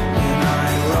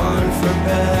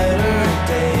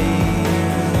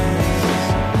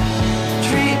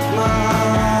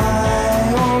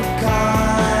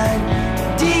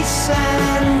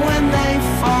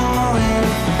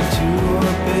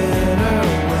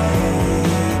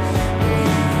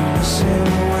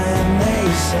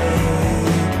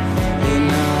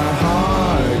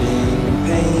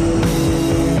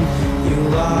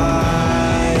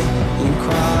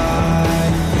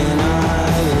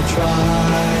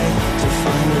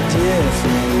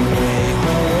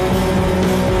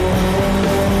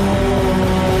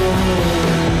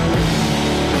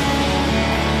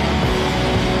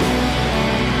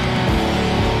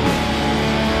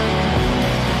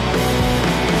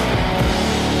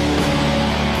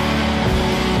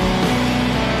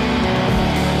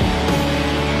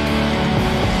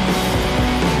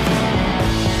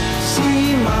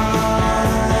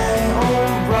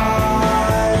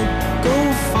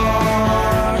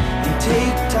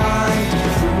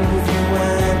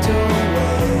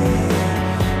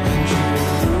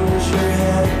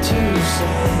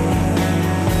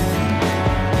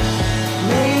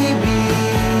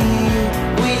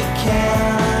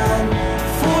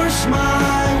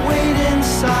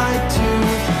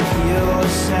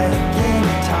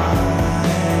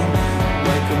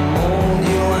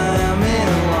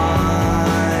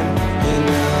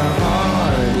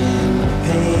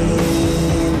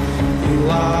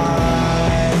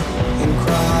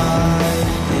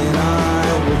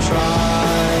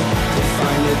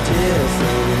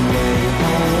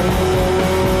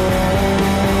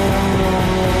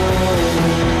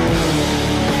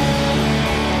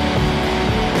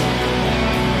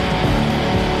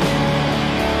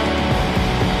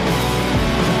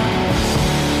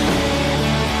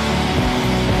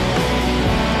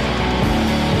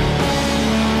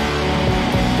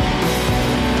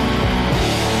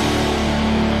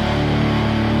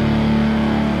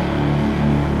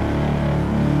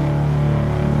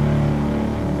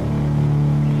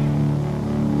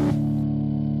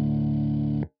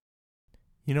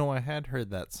 You know, I had heard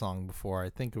that song before. I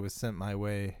think it was sent my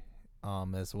way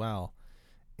as well.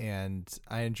 And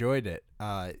I enjoyed it.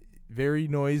 Very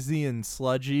noisy and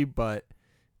sludgy, but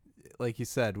like you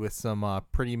said, with some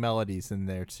pretty melodies in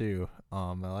there too.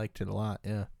 I liked it a lot,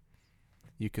 yeah.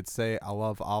 You could say I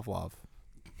love Ovlov.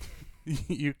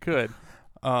 You could.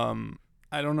 I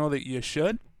don't know that you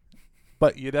should,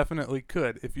 but you definitely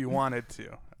could if you wanted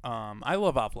to. I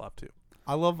love Ovlov too.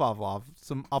 I love Ovlov.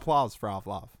 Some applause for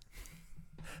Ovlov.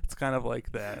 It's kind of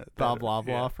like that. Bob Loblaw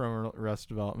yeah. from Arrested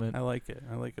Development. I like it.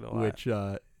 I like it a lot. Which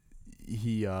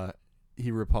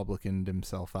he Republicaned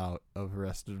himself out of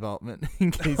Arrested Development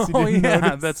in case you Oh didn't yeah,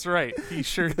 notice. that's right. He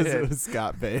sure Because it did. was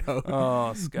Scott Baio.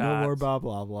 Oh, Scott. No more Bob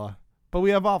Loblaw. But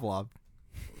we have Ovlov.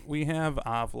 We have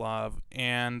Ovlov,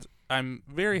 and I'm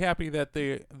very happy that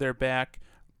they're back.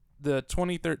 The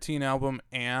 2013 album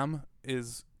Am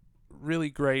is really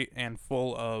great and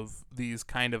full of these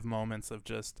kind of moments of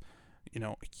just,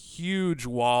 a huge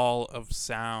wall of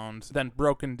sound, then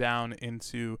broken down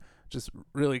into just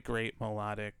really great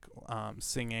melodic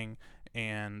singing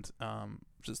and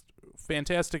just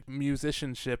fantastic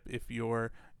musicianship if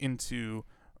you're into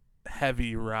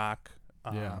heavy rock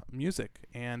music.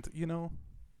 And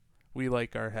we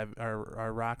like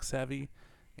our rocks heavy,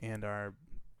 and our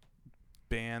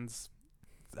bands,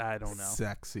 I don't know,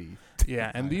 Sexy. yeah.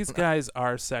 And these guys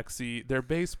are sexy. Their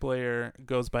bass player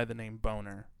goes by the name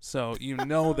Boner, so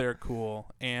they're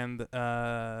cool. And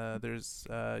there's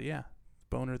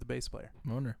Boner the bass player.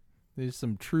 Boner. There's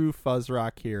some true fuzz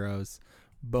rock heroes.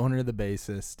 Boner the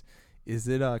bassist. Is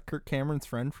it Kirk Cameron's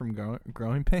friend from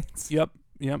Growing Pains? Yep,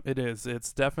 it is.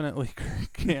 It's definitely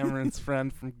Cameron's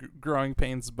friend from Growing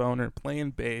Pains, Boner,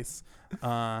 playing bass.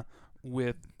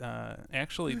 With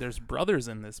actually, there's brothers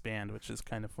in this band, which is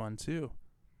kind of fun too.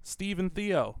 Steve and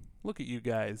Theo. Look at you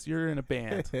guys. You're in a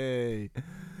band. Hey,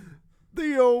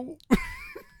 Theo.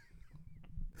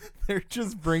 They're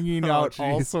just bringing out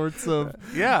all sorts of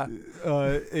 80s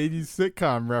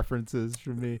sitcom references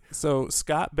for me. So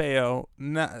Scott Baio,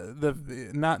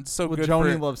 not so Well, good.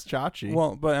 Joni loves Chachi.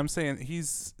 Well, but I'm saying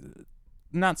he's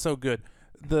not so good.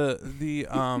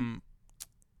 The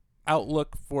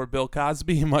outlook for Bill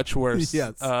Cosby much worse.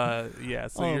 Yes.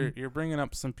 So you're bringing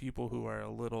up some people who are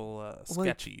a little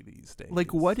sketchy these days.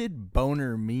 Like, what did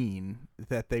Boner mean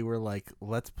that they were like,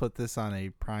 let's put this on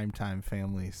a primetime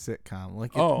family sitcom?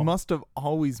 Like, it must have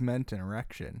always meant an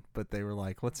erection, but they were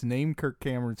like, let's name Kirk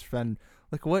Cameron's friend.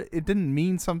 Like, what? It didn't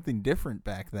mean something different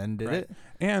back then, did it?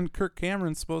 And Kirk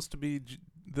Cameron's supposed to be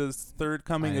the third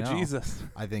coming of Jesus.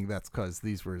 I think that's because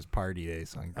these were his party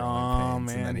days on Growing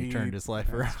Pains, and then he turned his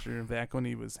life around. True. Back when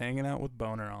he was hanging out with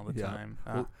Boner all the time.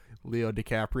 Leo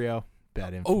DiCaprio,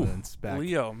 bad influence. Back.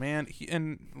 Leo, man.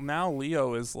 And now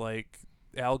Leo is like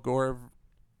Al Gore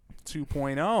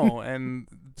 2.0 and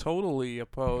totally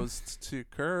opposed to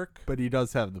Kirk. But he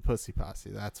does have the pussy posse.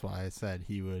 That's why I said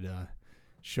he would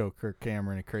show Kirk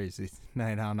Cameron a crazy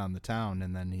night out on the town,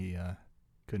 and then he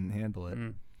couldn't handle it.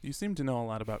 You seem to know a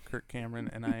lot about Kirk Cameron,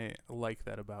 and I like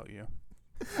that about you.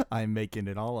 I'm making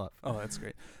it all up. Oh, that's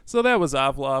great. So that was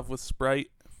Ovlov with Sprite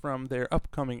from their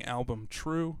upcoming album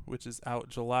True, which is out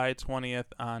July 20th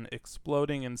on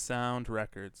Exploding in Sound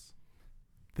Records.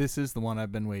 This is the one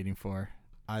I've been waiting for.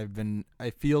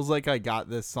 It feels like I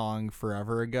got this song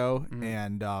forever ago,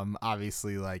 and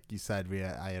obviously, like you said,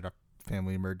 I had a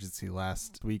family emergency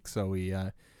last week, so we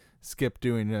skipped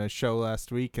doing a show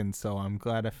last week, and so I'm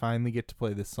glad I finally get to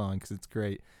play this song because it's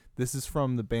great. This is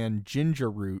from the band Ginger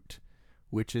Root,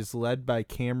 which is led by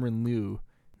Cameron Liu.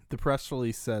 The press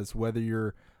release says, whether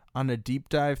you're on a deep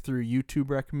dive through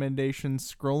YouTube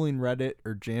recommendations, scrolling Reddit,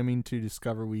 or jamming to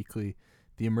Discover Weekly,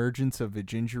 the emergence of a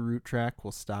Ginger Root track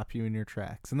will stop you in your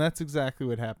tracks. And that's exactly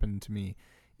what happened to me.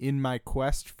 In my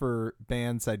quest for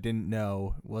bands I didn't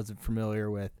know, wasn't familiar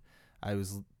with, I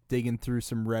was digging through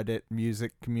some Reddit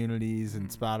music communities and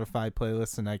Spotify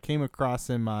playlists, and I came across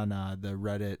him on the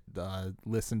Reddit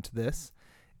Listen to This,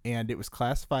 and it was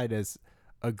classified as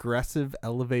aggressive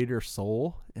elevator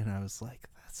soul, and I was like,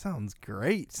 that sounds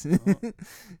great.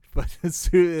 But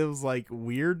it was like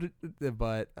weird,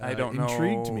 but I don't know.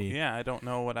 Intrigued me. Yeah, I don't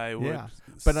know what I would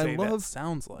but say I love, that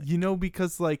sounds like.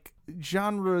 Because like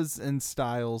genres and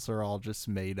styles are all just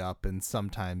made up and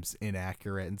sometimes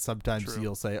inaccurate, and sometimes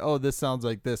you'll say, oh, this sounds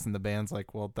like this, and the band's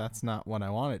like, well, that's not what I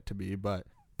want it to be. But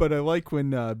I like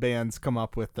when bands come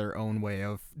up with their own way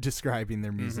of describing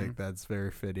their music. That's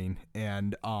very fitting.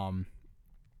 And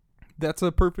that's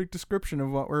a perfect description of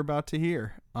what we're about to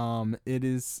hear. It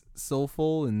is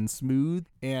soulful and smooth,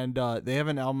 and they have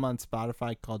an album on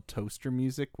Spotify called Toaster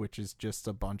Music, which is just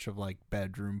a bunch of like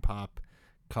bedroom pop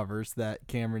covers that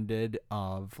Cameron did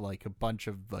of like a bunch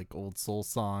of like old soul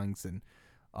songs and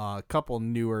a couple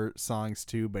newer songs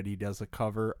too, but he does a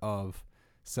cover of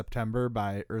September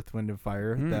by Earth, Wind &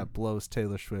 Fire that blows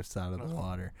Taylor Swift's out of the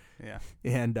water. Yeah.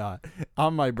 And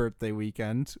on my birthday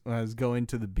weekend, when I was going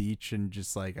to the beach and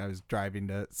just like I was driving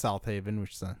to South Haven,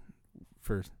 which is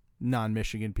for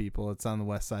non-Michigan people, it's on the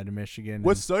west side of Michigan.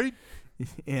 West side?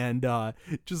 And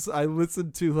just I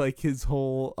listened to like his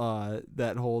whole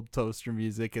that whole Toaster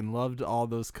music and loved all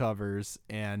those covers.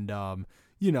 And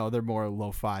you know, they're more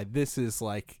lo-fi. This is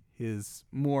like his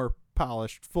more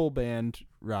polished full band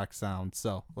rock sound.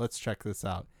 So let's check this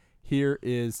out. Here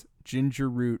is Ginger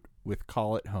Root with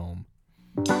Call It Home.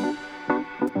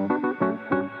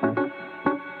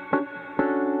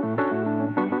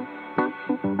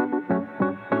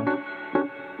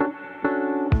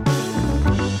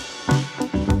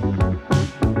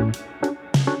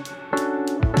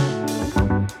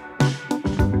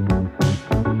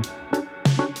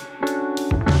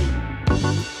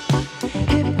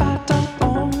 If I don't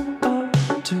own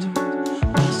up to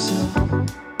myself,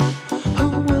 who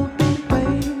will be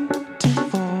waiting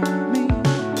for me?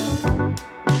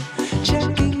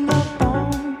 Checking up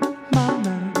on my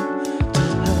mental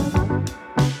health,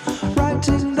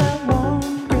 writing that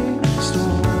one great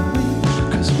story.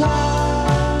 'Cause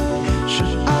why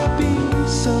should I be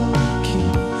so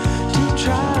keen to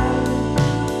try?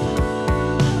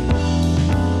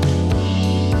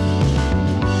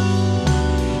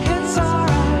 It's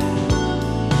alright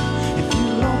if you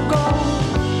don't go.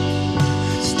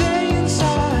 Stay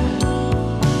inside,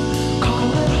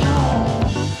 call it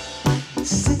home.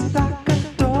 Sit like a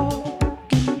dog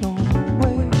in your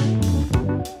way.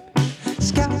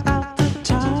 Scout out the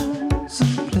times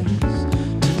and place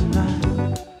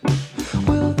tonight.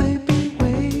 Will they be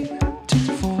waiting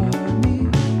for me?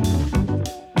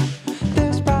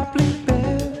 There's probably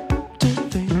better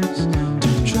things to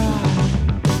try.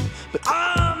 But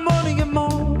I'm wanting it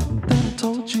more than I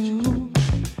told you.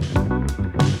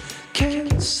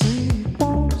 Can't sleep,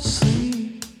 won't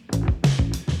sleep.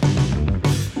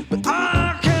 But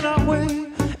I cannot wait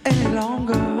any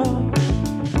longer.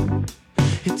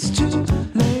 It's too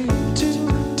late, too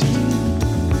deep.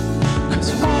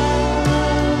 'Cause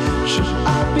why should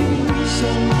I be so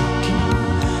keen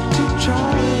to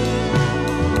try?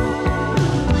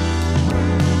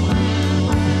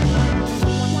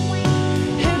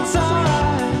 It's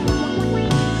alright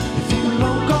if you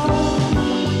don't go.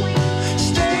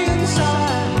 Stay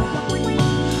inside,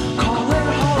 call it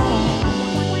home.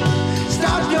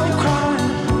 Stop your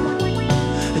crying,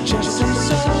 just say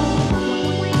so.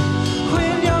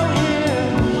 When you're here,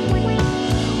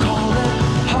 call it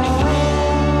home.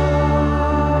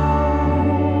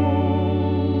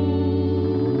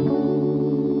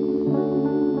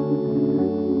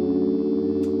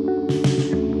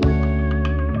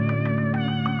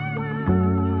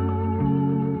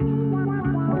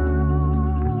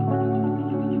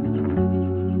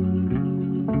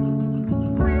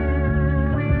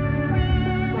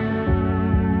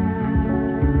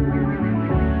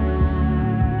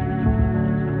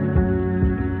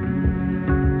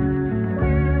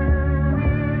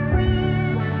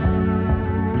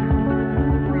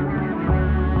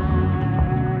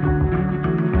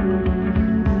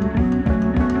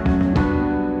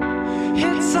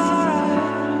 It's alright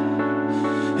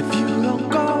if you don't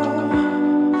go.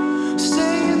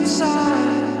 Stay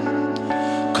inside,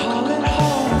 call it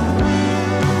home.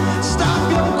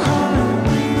 Stop your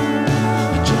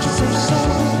crying, just say so.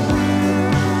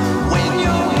 When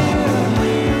you're here,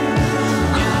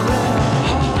 call it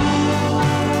home. Call it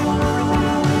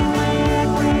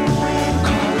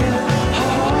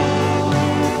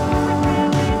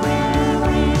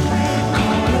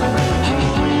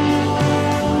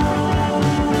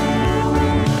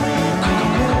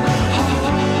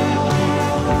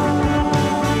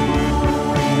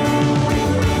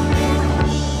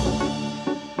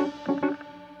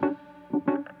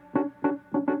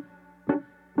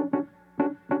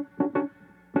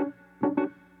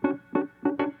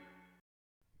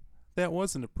That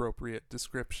was an appropriate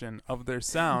description of their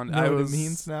sound. Know what it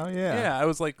means now? Yeah, I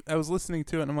was listening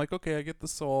to it and I'm like, okay, I get the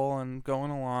soul and going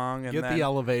along, and Get then the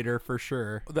elevator for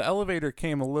sure. the elevator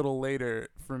came a little later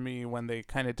for me when they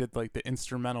kind of did like the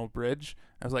instrumental bridge.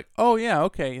 I was like, oh yeah,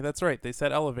 okay, that's right. They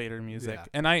said elevator music. Yeah.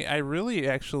 And I really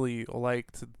actually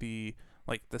liked the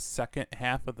second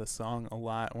half of the song a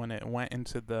lot when it went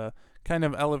into the kind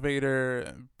of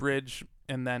elevator bridge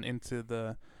and then into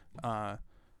the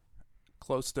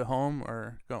close to home,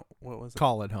 or what was it?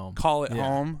 Call It Home. Call It Yeah.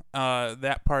 Home.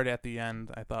 That part at the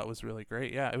end I thought was really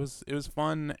great. Yeah, it was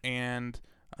fun, and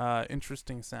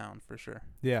interesting sound for sure.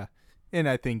 Yeah. And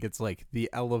I think it's like the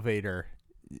Elevator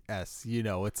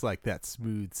it's like that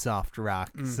smooth, soft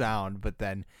rock sound, but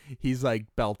then he's like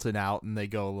belting out and they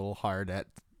go a little hard at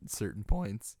certain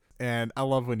points. And I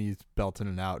love when he's belting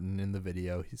it out, and in the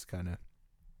video he's kind of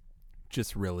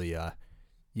just really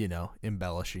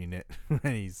embellishing it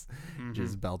when he's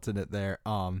just belting it there.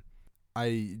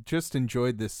 I just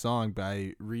enjoyed this song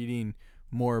by reading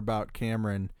more about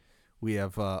Cameron. We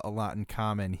have a lot in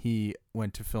common. He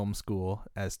went to film school,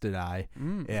 as did I,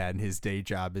 and his day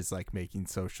job is like making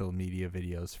social media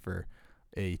videos for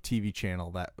a TV channel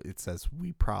that it says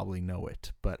We Probably Know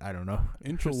It, but I don't know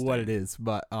what it is.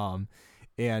 But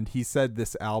and he said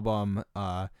this album,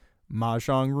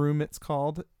 Mahjong Room, it's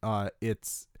called.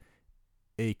 It's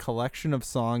a collection of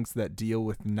songs that deal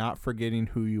with not forgetting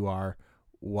who you are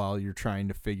while you're trying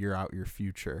to figure out your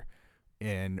future,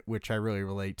 and which I really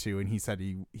relate to. And he said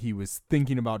he was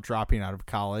thinking about dropping out of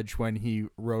college when he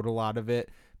wrote a lot of it,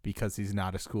 because he's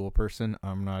not a school person.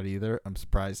 I'm not either. I'm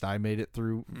surprised I made it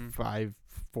through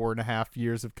 4.5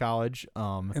 years of college.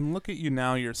 And look at you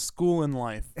now, you're school in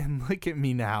life. And look at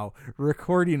me now,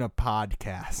 recording a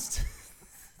podcast.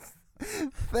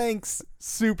 Thanks,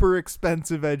 super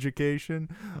expensive education.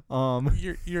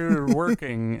 You're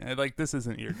working like this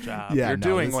isn't your job. Yeah, you're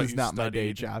doing what this is you not my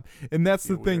day studied. job. And that's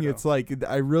the thing. Weirdo. It's like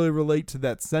I really relate to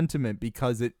that sentiment,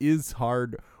 because it is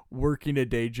hard working a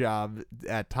day job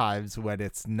at times when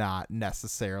it's not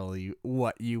necessarily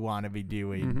what you want to be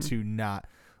doing to not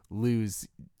lose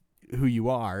who you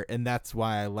are. And that's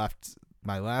why I left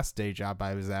my last day job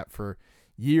I was at for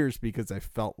years, because I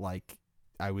felt like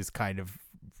I was kind of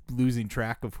losing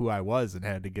track of who I was and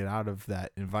had to get out of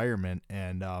that environment.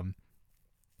 And I'm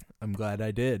glad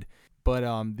I did. But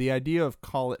the idea of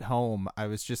Call It Home, I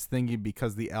was just thinking,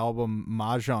 because the album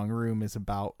Mahjong Room is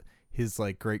about his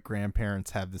like great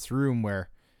grandparents have this room where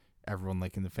everyone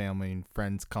like in the family and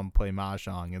friends come play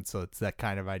Mahjong. And so it's that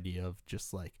kind of idea of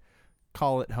just like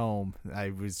call it home.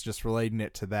 I was just relating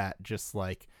it to that, just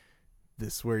like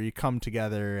this where you come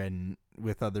together and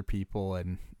with other people,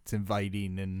 and it's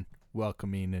inviting and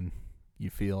welcoming and you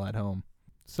feel at home.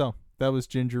 So that was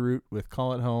Ginger Root with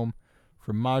Call It Home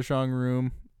from Mahjong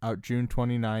Room, out June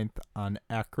 29th on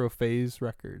Acrophase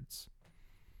Records.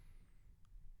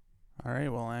 All right,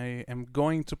 well, I am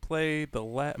going to play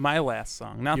my last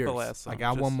song, not Yours. the last song. I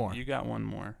got one more. You got one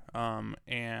more.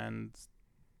 And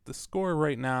the score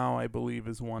right now, I believe,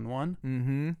 is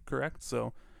 1-1. Correct?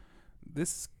 So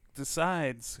this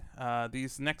decides,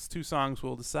 these next two songs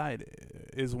will decide,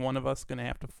 is one of us going to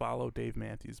have to follow Dave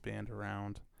Matthews Band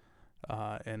around,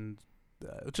 and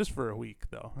just for a week,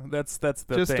 though. That's the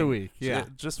just thing. A week, yeah.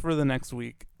 Just for the next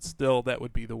week. Still, that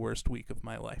would be the worst week of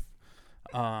my life.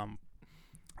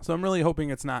 So I'm really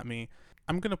hoping it's not me.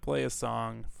 I'm going to play a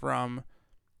song from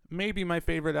maybe my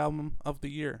favorite album of the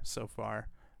year so far.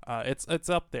 It's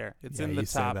up there. It's in the you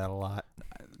top. say that a lot.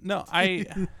 No, I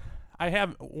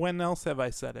have. When else have I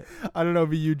said it? I don't know,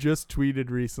 but you just tweeted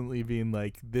recently being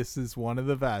like, this is one of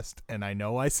the best. And I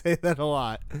know I say that a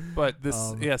lot. But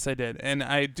this, yes, I did. And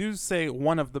I do say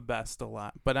one of the best a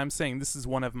lot. But I'm saying this is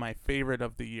one of my favorite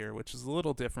of the year, which is a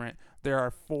little different. There are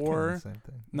four. Same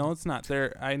thing. No, it's not.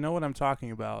 I know what I'm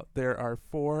talking about. There are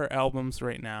 4 albums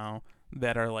right now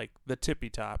that are like the tippy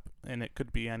top, and it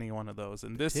could be any one of those.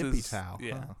 And this Tippy is toe,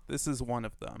 this is one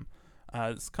of them.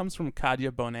 This comes from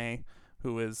Kadia Bonet,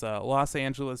 who is a Los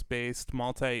Angeles-based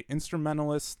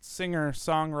multi-instrumentalist, singer,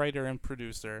 songwriter, and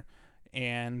producer.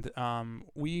 And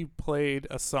we played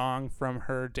a song from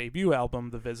her debut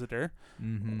album, The Visitor,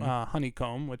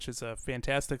 Honeycomb, which is a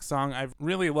fantastic song. I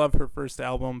really love her first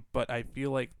album, but I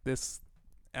feel like this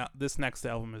next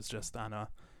album is just on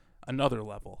another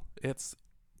level. It's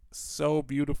so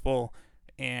beautiful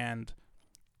and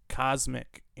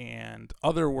cosmic and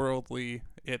otherworldly.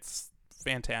 It's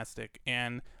fantastic.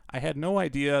 And I had no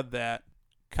idea that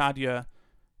Kadia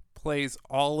plays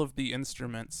all of the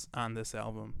instruments on this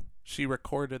album. She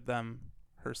recorded them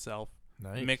herself,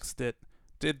 mixed it,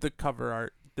 did the cover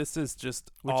art. This is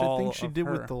just which all I think she of did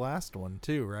her. with the last one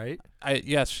too, right?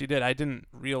 Yes, she did. I didn't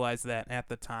realize that at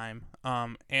the time.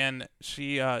 And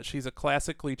she's a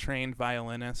classically trained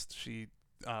violinist. She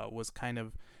was kind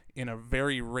of in a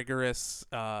very rigorous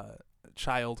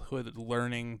childhood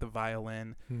learning the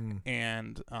violin,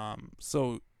 and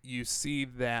so you see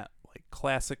that like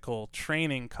classical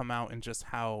training come out in just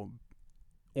how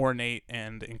ornate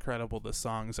and incredible the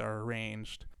songs are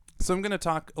arranged. So I'm going to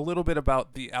talk a little bit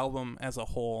about the album as a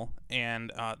whole,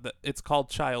 and it's called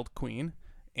Child Queen,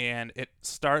 and it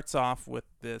starts off with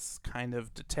this kind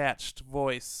of detached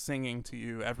voice singing to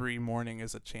you every morning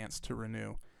is a chance to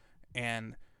renew.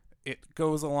 And it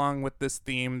goes along with this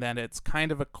theme that it's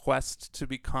kind of a quest to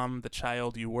become the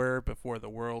child you were before the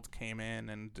world came in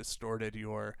and distorted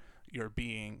your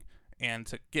being, and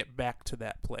to get back to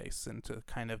that place and to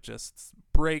kind of just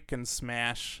break and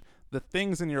smash the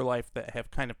things in your life that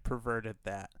have kind of perverted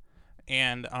that.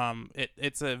 And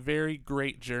it's a very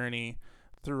great journey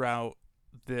throughout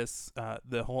this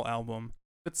the whole album.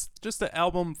 It's just an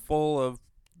album full of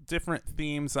different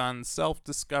themes on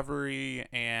self-discovery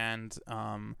and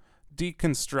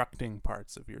deconstructing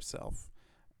parts of yourself.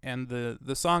 And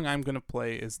the song I'm going to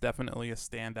play is definitely a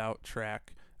standout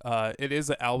track. It is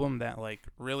an album that like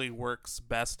really works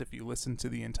best if you listen to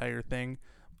the entire thing,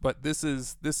 but this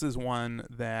is one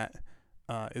that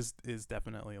is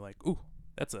definitely like, ooh,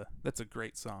 that's a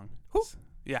great song.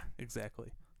 Yeah,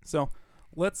 exactly. So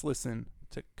let's listen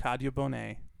to Kadhja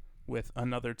Bonet with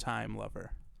Another Time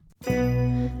Lover.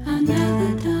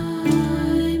 Another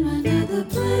time, another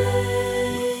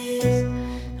place,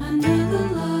 another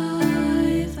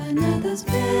life, another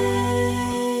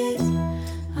space,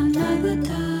 another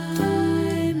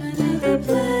time, another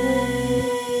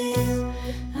place,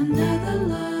 another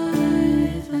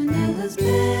life, another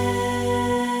space.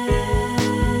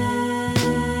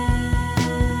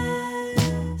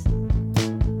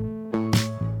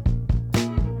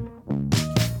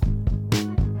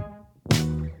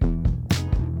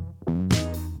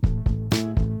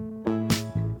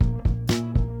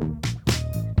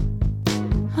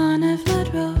 On a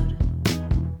flat road,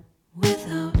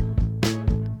 without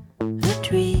a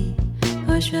tree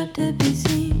or shrub to be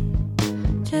seen,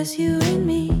 just you and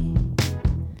me,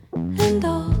 and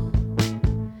all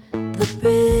the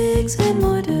bricks and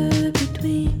mortar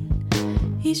between.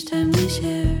 Each time we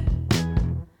share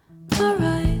our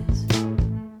eyes,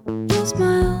 we'll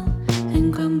smile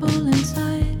and grumble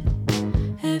inside.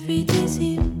 Every day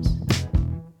seems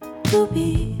to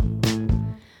be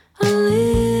a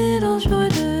little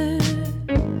shorter.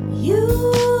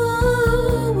 You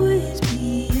always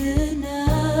be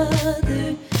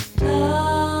another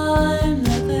time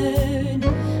lover.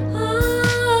 I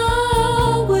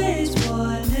always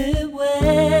wonder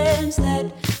when's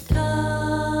that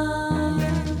time.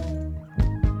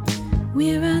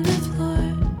 We're on the floor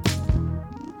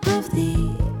of the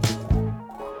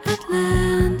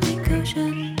Atlantic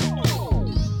Ocean.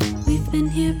 We've been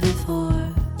here before.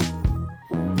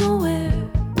 Nowhere,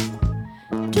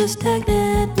 just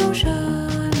stagnant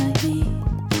motion like me.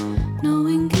 No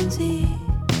one can see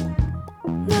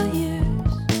the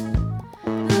years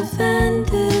of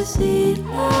fantasy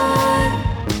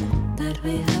life that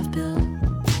we have built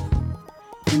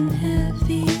in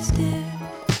heavy stairs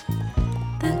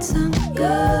that sunk you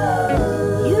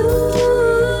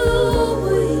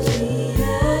always be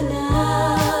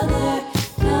another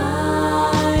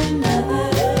time lover.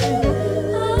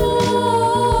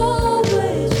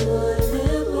 Always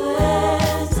wonder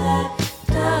where's that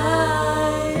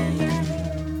time.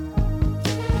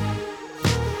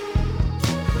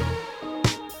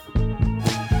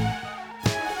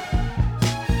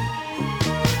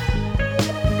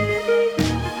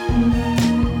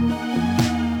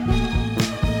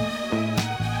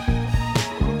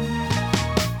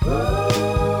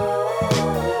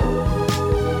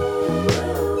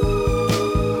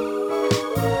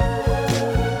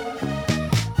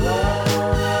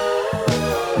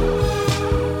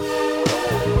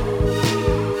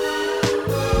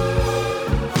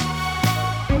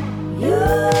 You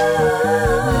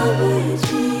always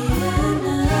be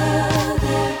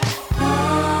another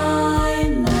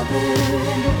time lover.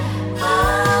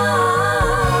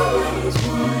 Always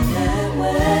wonder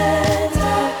where's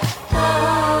that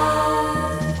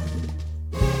time.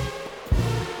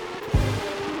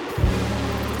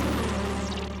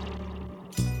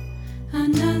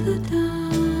 Another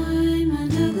time,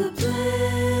 another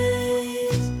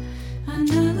place,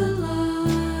 another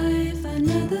life,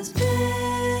 another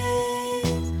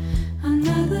space,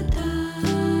 another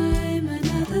time,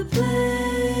 another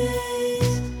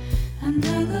place,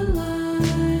 another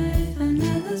life,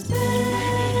 another space.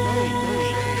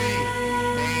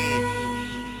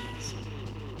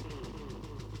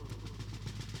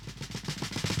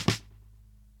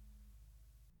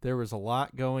 There was a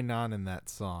lot going on in that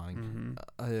song.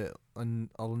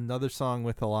 Another song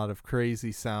with a lot of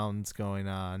crazy sounds going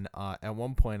on. At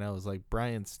one point, I was like,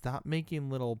 Brian, stop making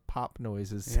little pop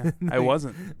noises. Yeah, I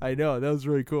wasn't. I know. That was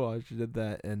really cool. I should did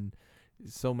that. And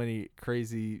so many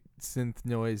crazy synth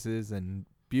noises and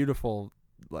beautiful,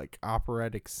 like,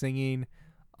 operatic singing.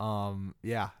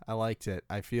 Yeah, I liked it.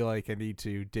 I feel like I need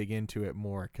to dig into it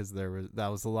more because that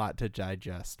was a lot to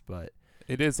digest, but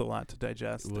It is a lot to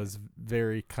digest. It was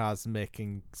very cosmic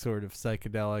and sort of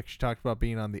psychedelic. She talked about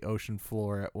being on the ocean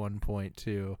floor at one point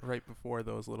too. Right before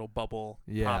those little bubble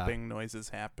Yeah. popping noises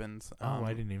happened.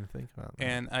 I didn't even think about that.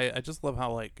 And I just love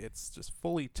how like it's just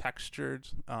fully textured.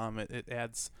 It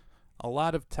adds a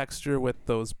lot of texture with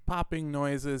those popping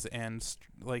noises and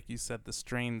like you said, the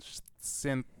strange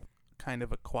synth kind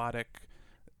of aquatic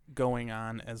going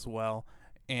on as well.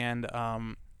 And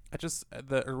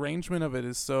the arrangement of it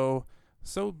is so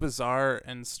bizarre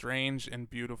and strange and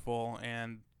beautiful,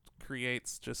 and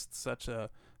creates just such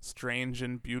a strange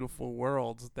and beautiful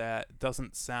world that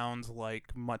doesn't sound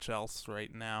like much else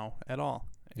right now at all.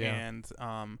 Yeah.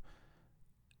 And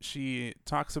she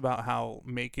talks about how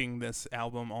making this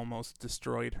album almost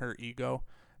destroyed her ego,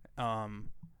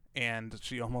 and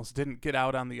she almost didn't get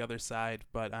out on the other side.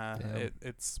 But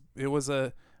it was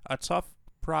a tough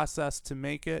process to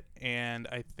make it, and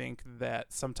I think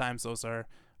that sometimes those are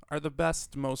the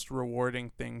best, most rewarding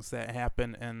things that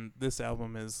happen, and this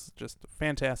album is just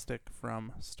fantastic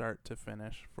from start to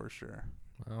finish for sure.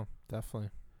 Well,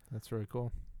 definitely. That's really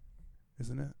cool.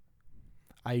 Isn't it?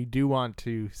 I do want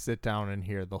to sit down and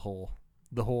hear the whole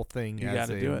thing You as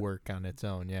gotta do a it. work on its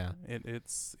own, yeah.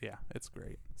 It's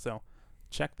great. So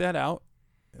check that out.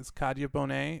 It's Kadia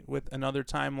Bonet with Another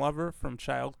Time Lover from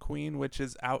Child Queen, which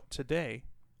is out today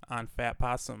on Fat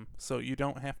Possum, so you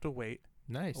don't have to wait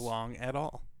Nice. long at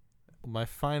all. My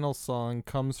final song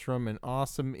comes from an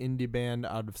awesome indie band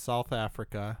out of South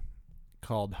Africa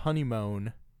called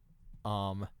Honeymoon,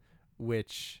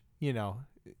 which,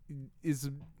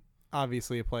 is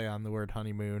obviously a play on the word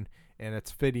honeymoon, and it's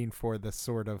fitting for the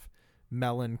sort of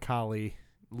melancholy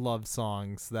love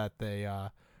songs that they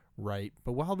write.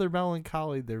 But while they're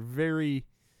melancholy, they're very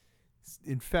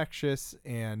infectious,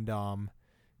 and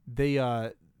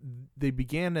they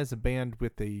began as a band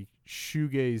with a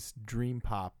shoegaze dream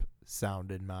pop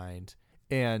sound in mind,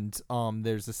 and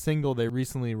there's a single they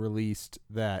recently released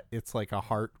that it's like a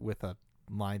heart with a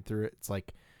line through it. It's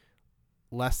like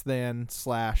less than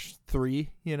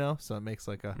 /3, so it makes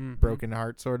like a broken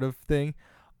heart sort of thing,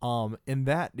 and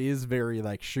that is very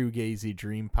like shoegazy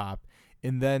dream pop.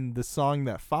 And then the song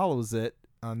that follows it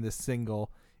on this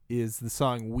single is the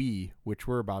song We, which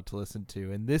we're about to listen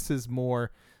to, and this is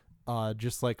more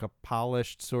just like a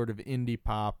polished sort of indie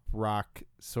pop rock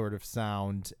sort of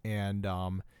sound, and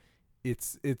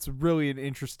it's really an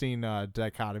interesting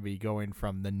dichotomy going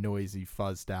from the noisy,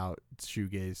 fuzzed out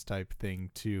shoegaze type thing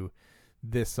to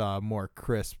this more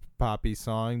crisp poppy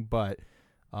song. But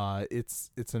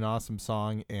it's an awesome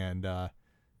song, and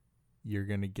you're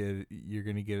gonna get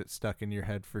it stuck in your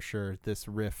head for sure. This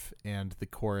riff and the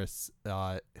chorus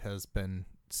has been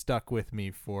stuck with me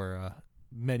for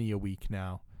many a week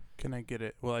now. Can I get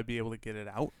it? Will I be able to get it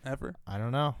out ever? I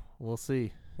don't know. We'll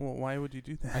see. Well, why would you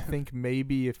do that? I think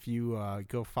maybe if you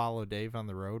go follow Dave on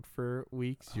the road for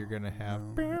weeks, you're going to have...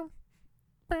 no.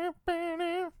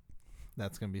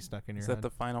 That's going to be stuck in your Is head. that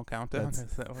the final countdown? That's-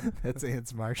 Is that what That's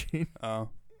ants marching. Oh,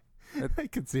 I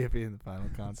could see it being the final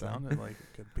it countdown. sounded like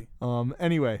it could be.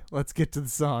 Anyway, let's get to the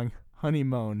song.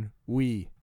 Honeymoon, We.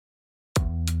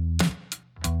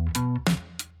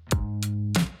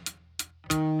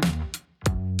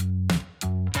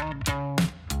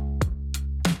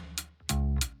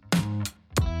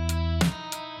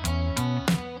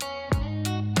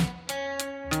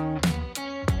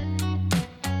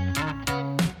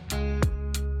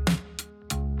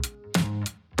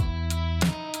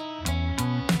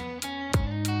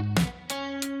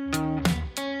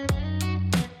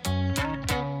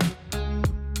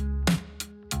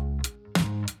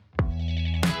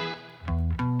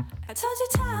 I told you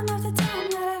time after time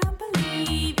that I don't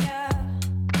believe ya.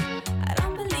 I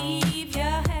don't believe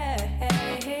ya.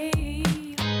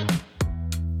 Hey.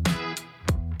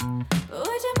 But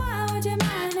would you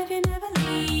mind if you never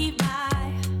leave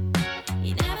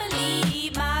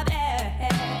my bed?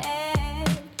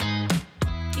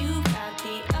 You got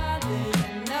the others, I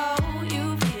know you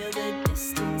feel the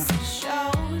distance, it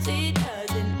shows it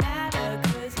doesn't matter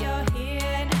 'cause you're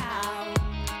here now.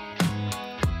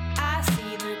 I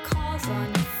see the calls on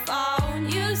your phone.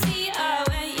 You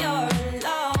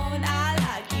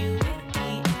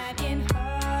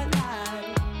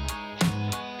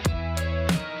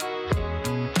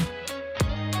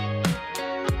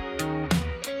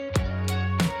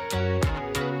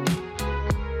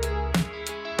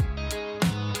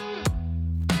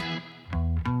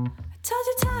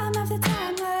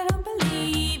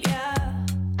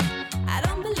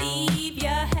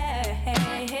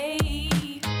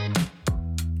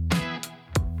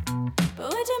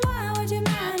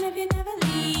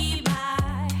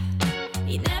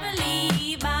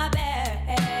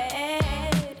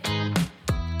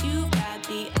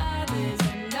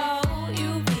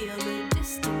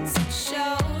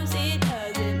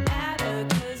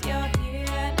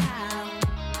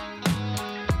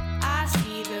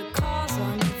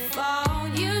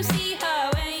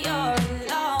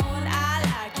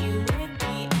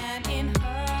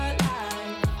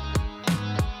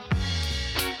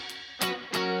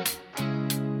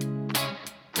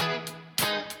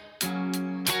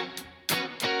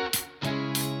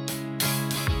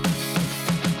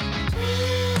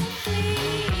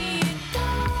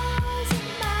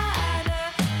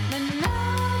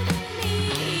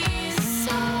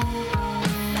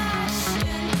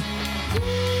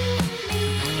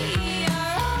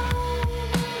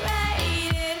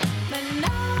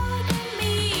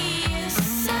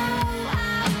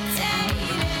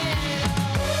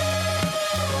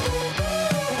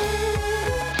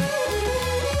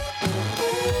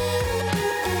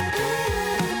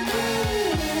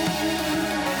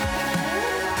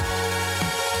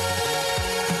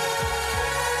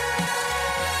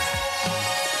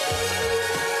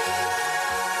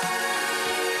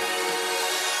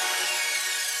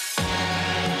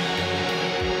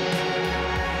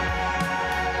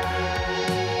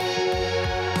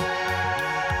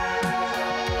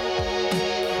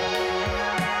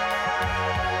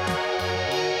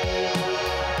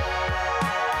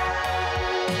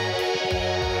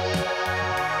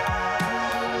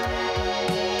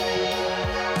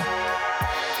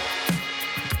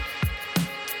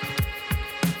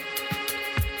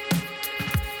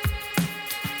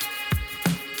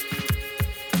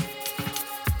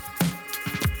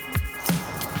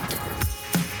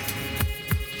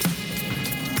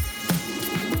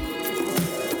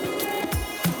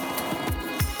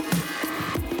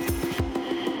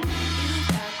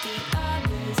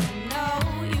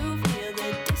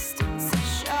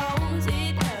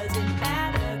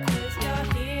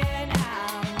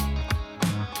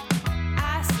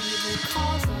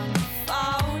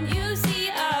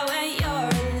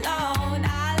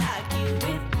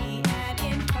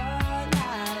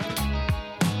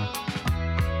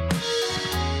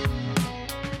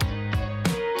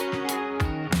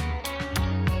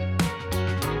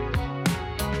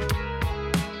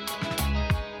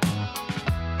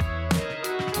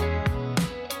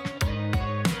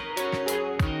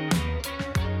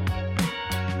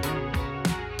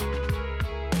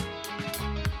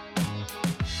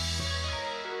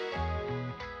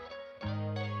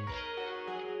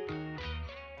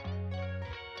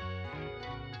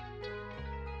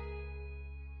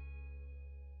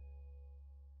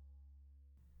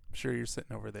sure you're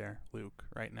sitting over there, Luke,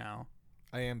 right now,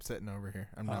 I am sitting over here.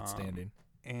 I'm not standing.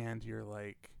 and you're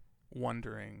like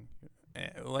wondering,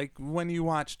 like when you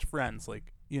watched Friends,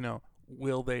 like,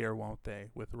 will they or won't they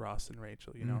with Ross and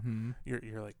Rachel? Mhm.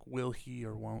 You're like, will he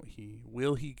or won't he?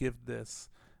 Will he give this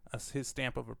his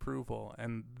stamp of approval,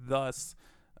 and thus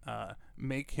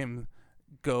make him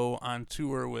go on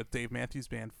tour with Dave Matthews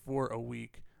Band for a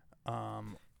week?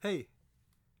 Hey,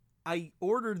 I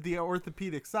ordered the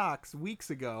orthopedic socks weeks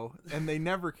ago, and they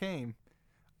never came.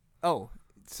 Oh,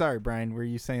 sorry, Brian. Were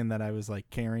you saying that I was like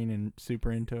caring and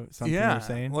super into something Yeah, you're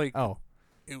saying? like- oh,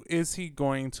 Is he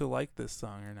going to like this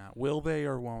song or not? Will they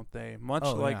or won't they? Much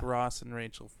Oh, like yeah. Ross and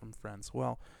Rachel from Friends.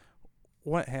 Well,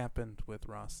 what happened with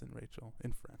Ross and Rachel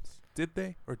in Friends? Did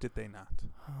they or did they not?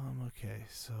 okay.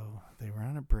 So they were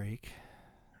on a break.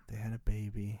 They had a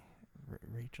baby.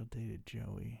 Rachel dated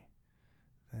Joey.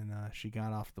 Then she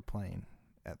got off the plane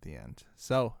at the end.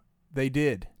 So they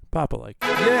did. Papa like.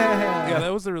 Yeah. Yeah,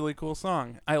 that was a really cool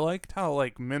song. I liked how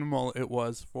like minimal it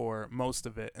was for most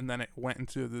of it, and then it went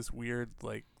into this weird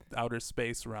like outer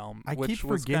space realm, I which keep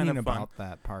was forgetting kind of fun. about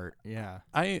that part. Yeah.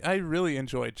 I really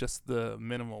enjoyed just the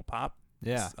minimal pop.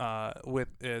 Yeah. With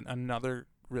another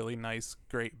really nice,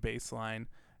 great bass line,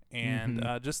 and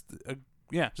Mhm.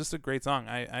 just a great song.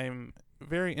 I'm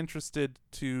very interested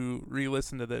to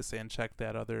re-listen to this and check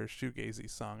that other shoegazy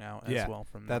song out as well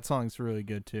from that song's really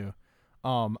good too.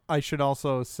 I should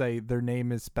also say their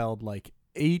name is spelled like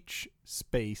H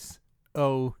space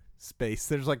O space.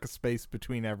 There's like a space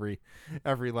between every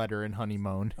letter in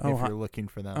Honeymoon if you're looking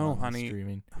for them on honey,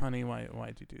 streaming. Honey,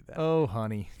 why'd you do that? Oh,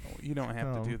 honey. You don't have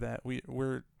Oh. to do that.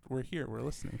 We're here. We're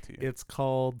listening to you. It's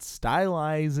called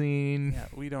stylizing. Yeah,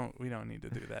 we don't need to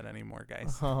do that anymore,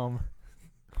 guys.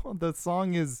 Well, the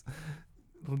song is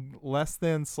less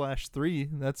than /3.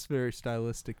 That's very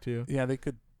stylistic too. Yeah, they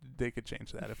could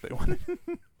change that if they wanted.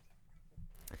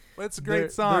 But it's a great They're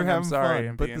song. I'm having sorry, fun,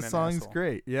 I'm but being the an song's asshole.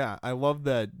 great. Yeah, I love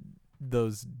that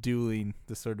those dueling,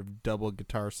 the sort of double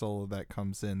guitar solo that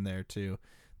comes in there too.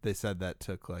 They said that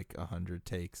took like 100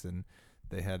 takes, and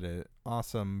they had an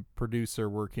awesome producer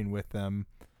working with them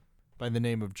by the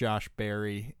name of Josh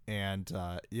Berry, and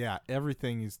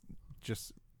everything is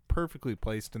just perfectly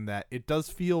placed in that. It does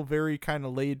feel very kind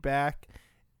of laid back,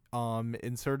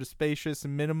 and sort of spacious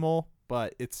and minimal,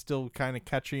 but it's still kind of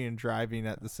catchy and driving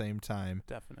at the same time.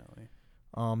 Definitely.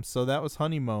 So that was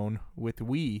Honeymoon with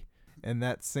We, and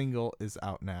that single is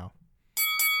out now.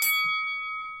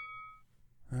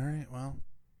 All right, well,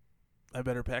 I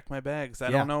better pack my bags. I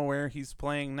Yeah. don't know where he's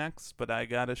playing next, but I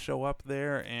got to show up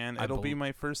there, and I it'll be bel-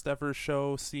 my first ever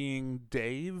show seeing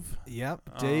Dave.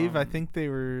 Yep, Dave. I Um, think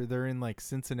they're in like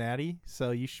Cincinnati,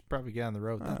 so you should probably get on the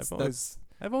road.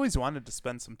 I've always wanted to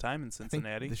spend some time in I think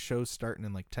Cincinnati. the show's starting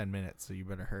in like 10 minutes, so you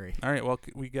better hurry. All right, well,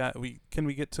 can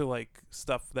we get to like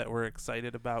stuff that we're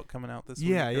excited about coming out this week?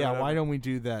 Yeah, or yeah. Why whatever? don't we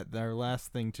do that? Our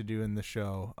last thing to do in the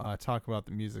show, talk about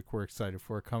the music we're excited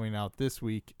for coming out this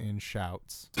week in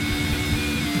Shouts.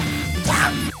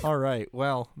 All right.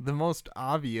 Well, the most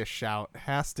obvious shout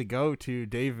has to go to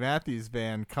Dave Matthews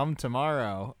Band, Come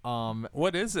Tomorrow.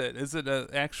 What is it? Is it an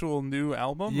actual new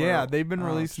album? Yeah, or- they've been Oh,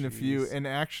 releasing a few, jeez. and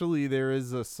actually there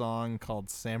is a song called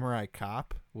Samurai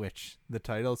Cop, which the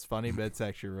title's funny, but it's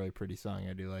actually a really pretty song.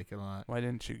 I do like it a lot. Why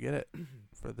didn't you get it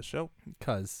for the show?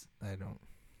 Because I don't,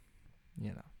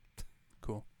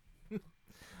 Cool.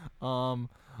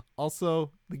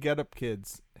 Also, the Get Up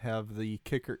Kids have the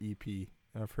Kicker EP.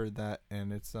 I've heard that,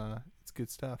 and it's good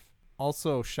stuff.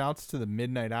 Also, shouts to the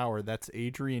Midnight Hour. That's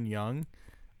Adrian Young.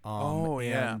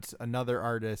 And another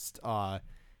artist.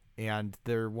 And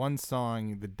their one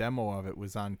song, the demo of it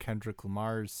was on Kendrick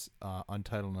Lamar's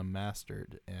Untitled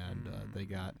Unmastered, and they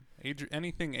got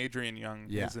anything Adrian Young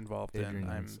is involved Adrian in.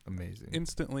 Young's amazing.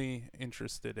 Instantly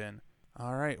interested in.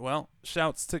 All right, well,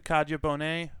 shouts to Kadya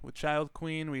Bonet with Child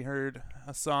Queen. We heard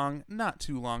a song not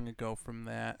too long ago from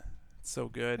that. It's so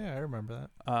good. Yeah, I remember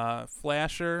that.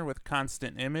 Flasher with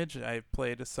Constant Image. I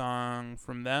played a song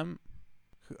from them.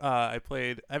 I've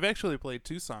actually played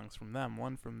two songs from them.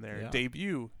 One from their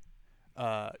debut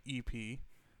EP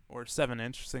or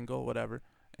 7-inch single, whatever,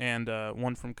 and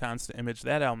one from Constant Image.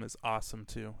 That album is awesome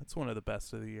too. It's one of the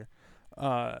best of the year.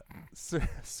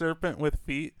 Serpent with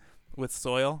Feet with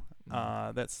Soil.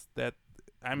 I'm excited.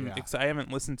 I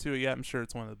haven't listened to it yet. I'm sure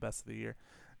it's one of the best of the year.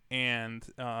 And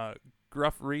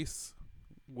Gruff Reese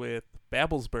with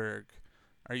Babelsberg.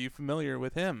 Are you familiar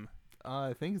with him?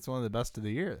 I think it's one of the best of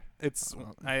the year. It's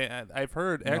I've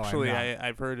heard No, I'm actually not.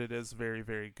 I've heard it is very,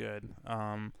 very good.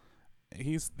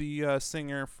 He's the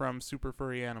singer from Super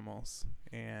Furry Animals,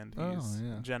 and he's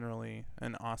generally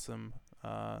an awesome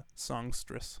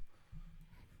songstress.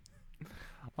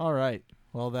 All right.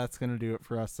 Well, that's going to do it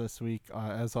for us this week.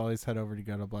 As always, head over to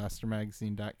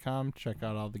ghettoBlasterMagazine.com. Check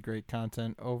out all the great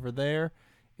content over there.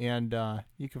 And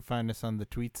you can find us on the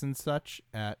tweets and such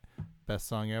at Best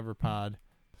Song Ever Pod.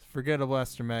 For Ghetto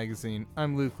Blaster Magazine,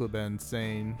 I'm Luke LeBen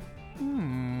saying,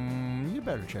 you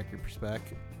better check your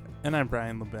perspective. And I'm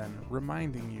Brian LeBen,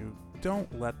 reminding you,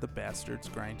 don't let the bastards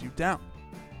grind you down.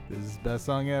 This is Best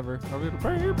Song Ever. A little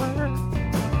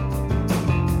baby.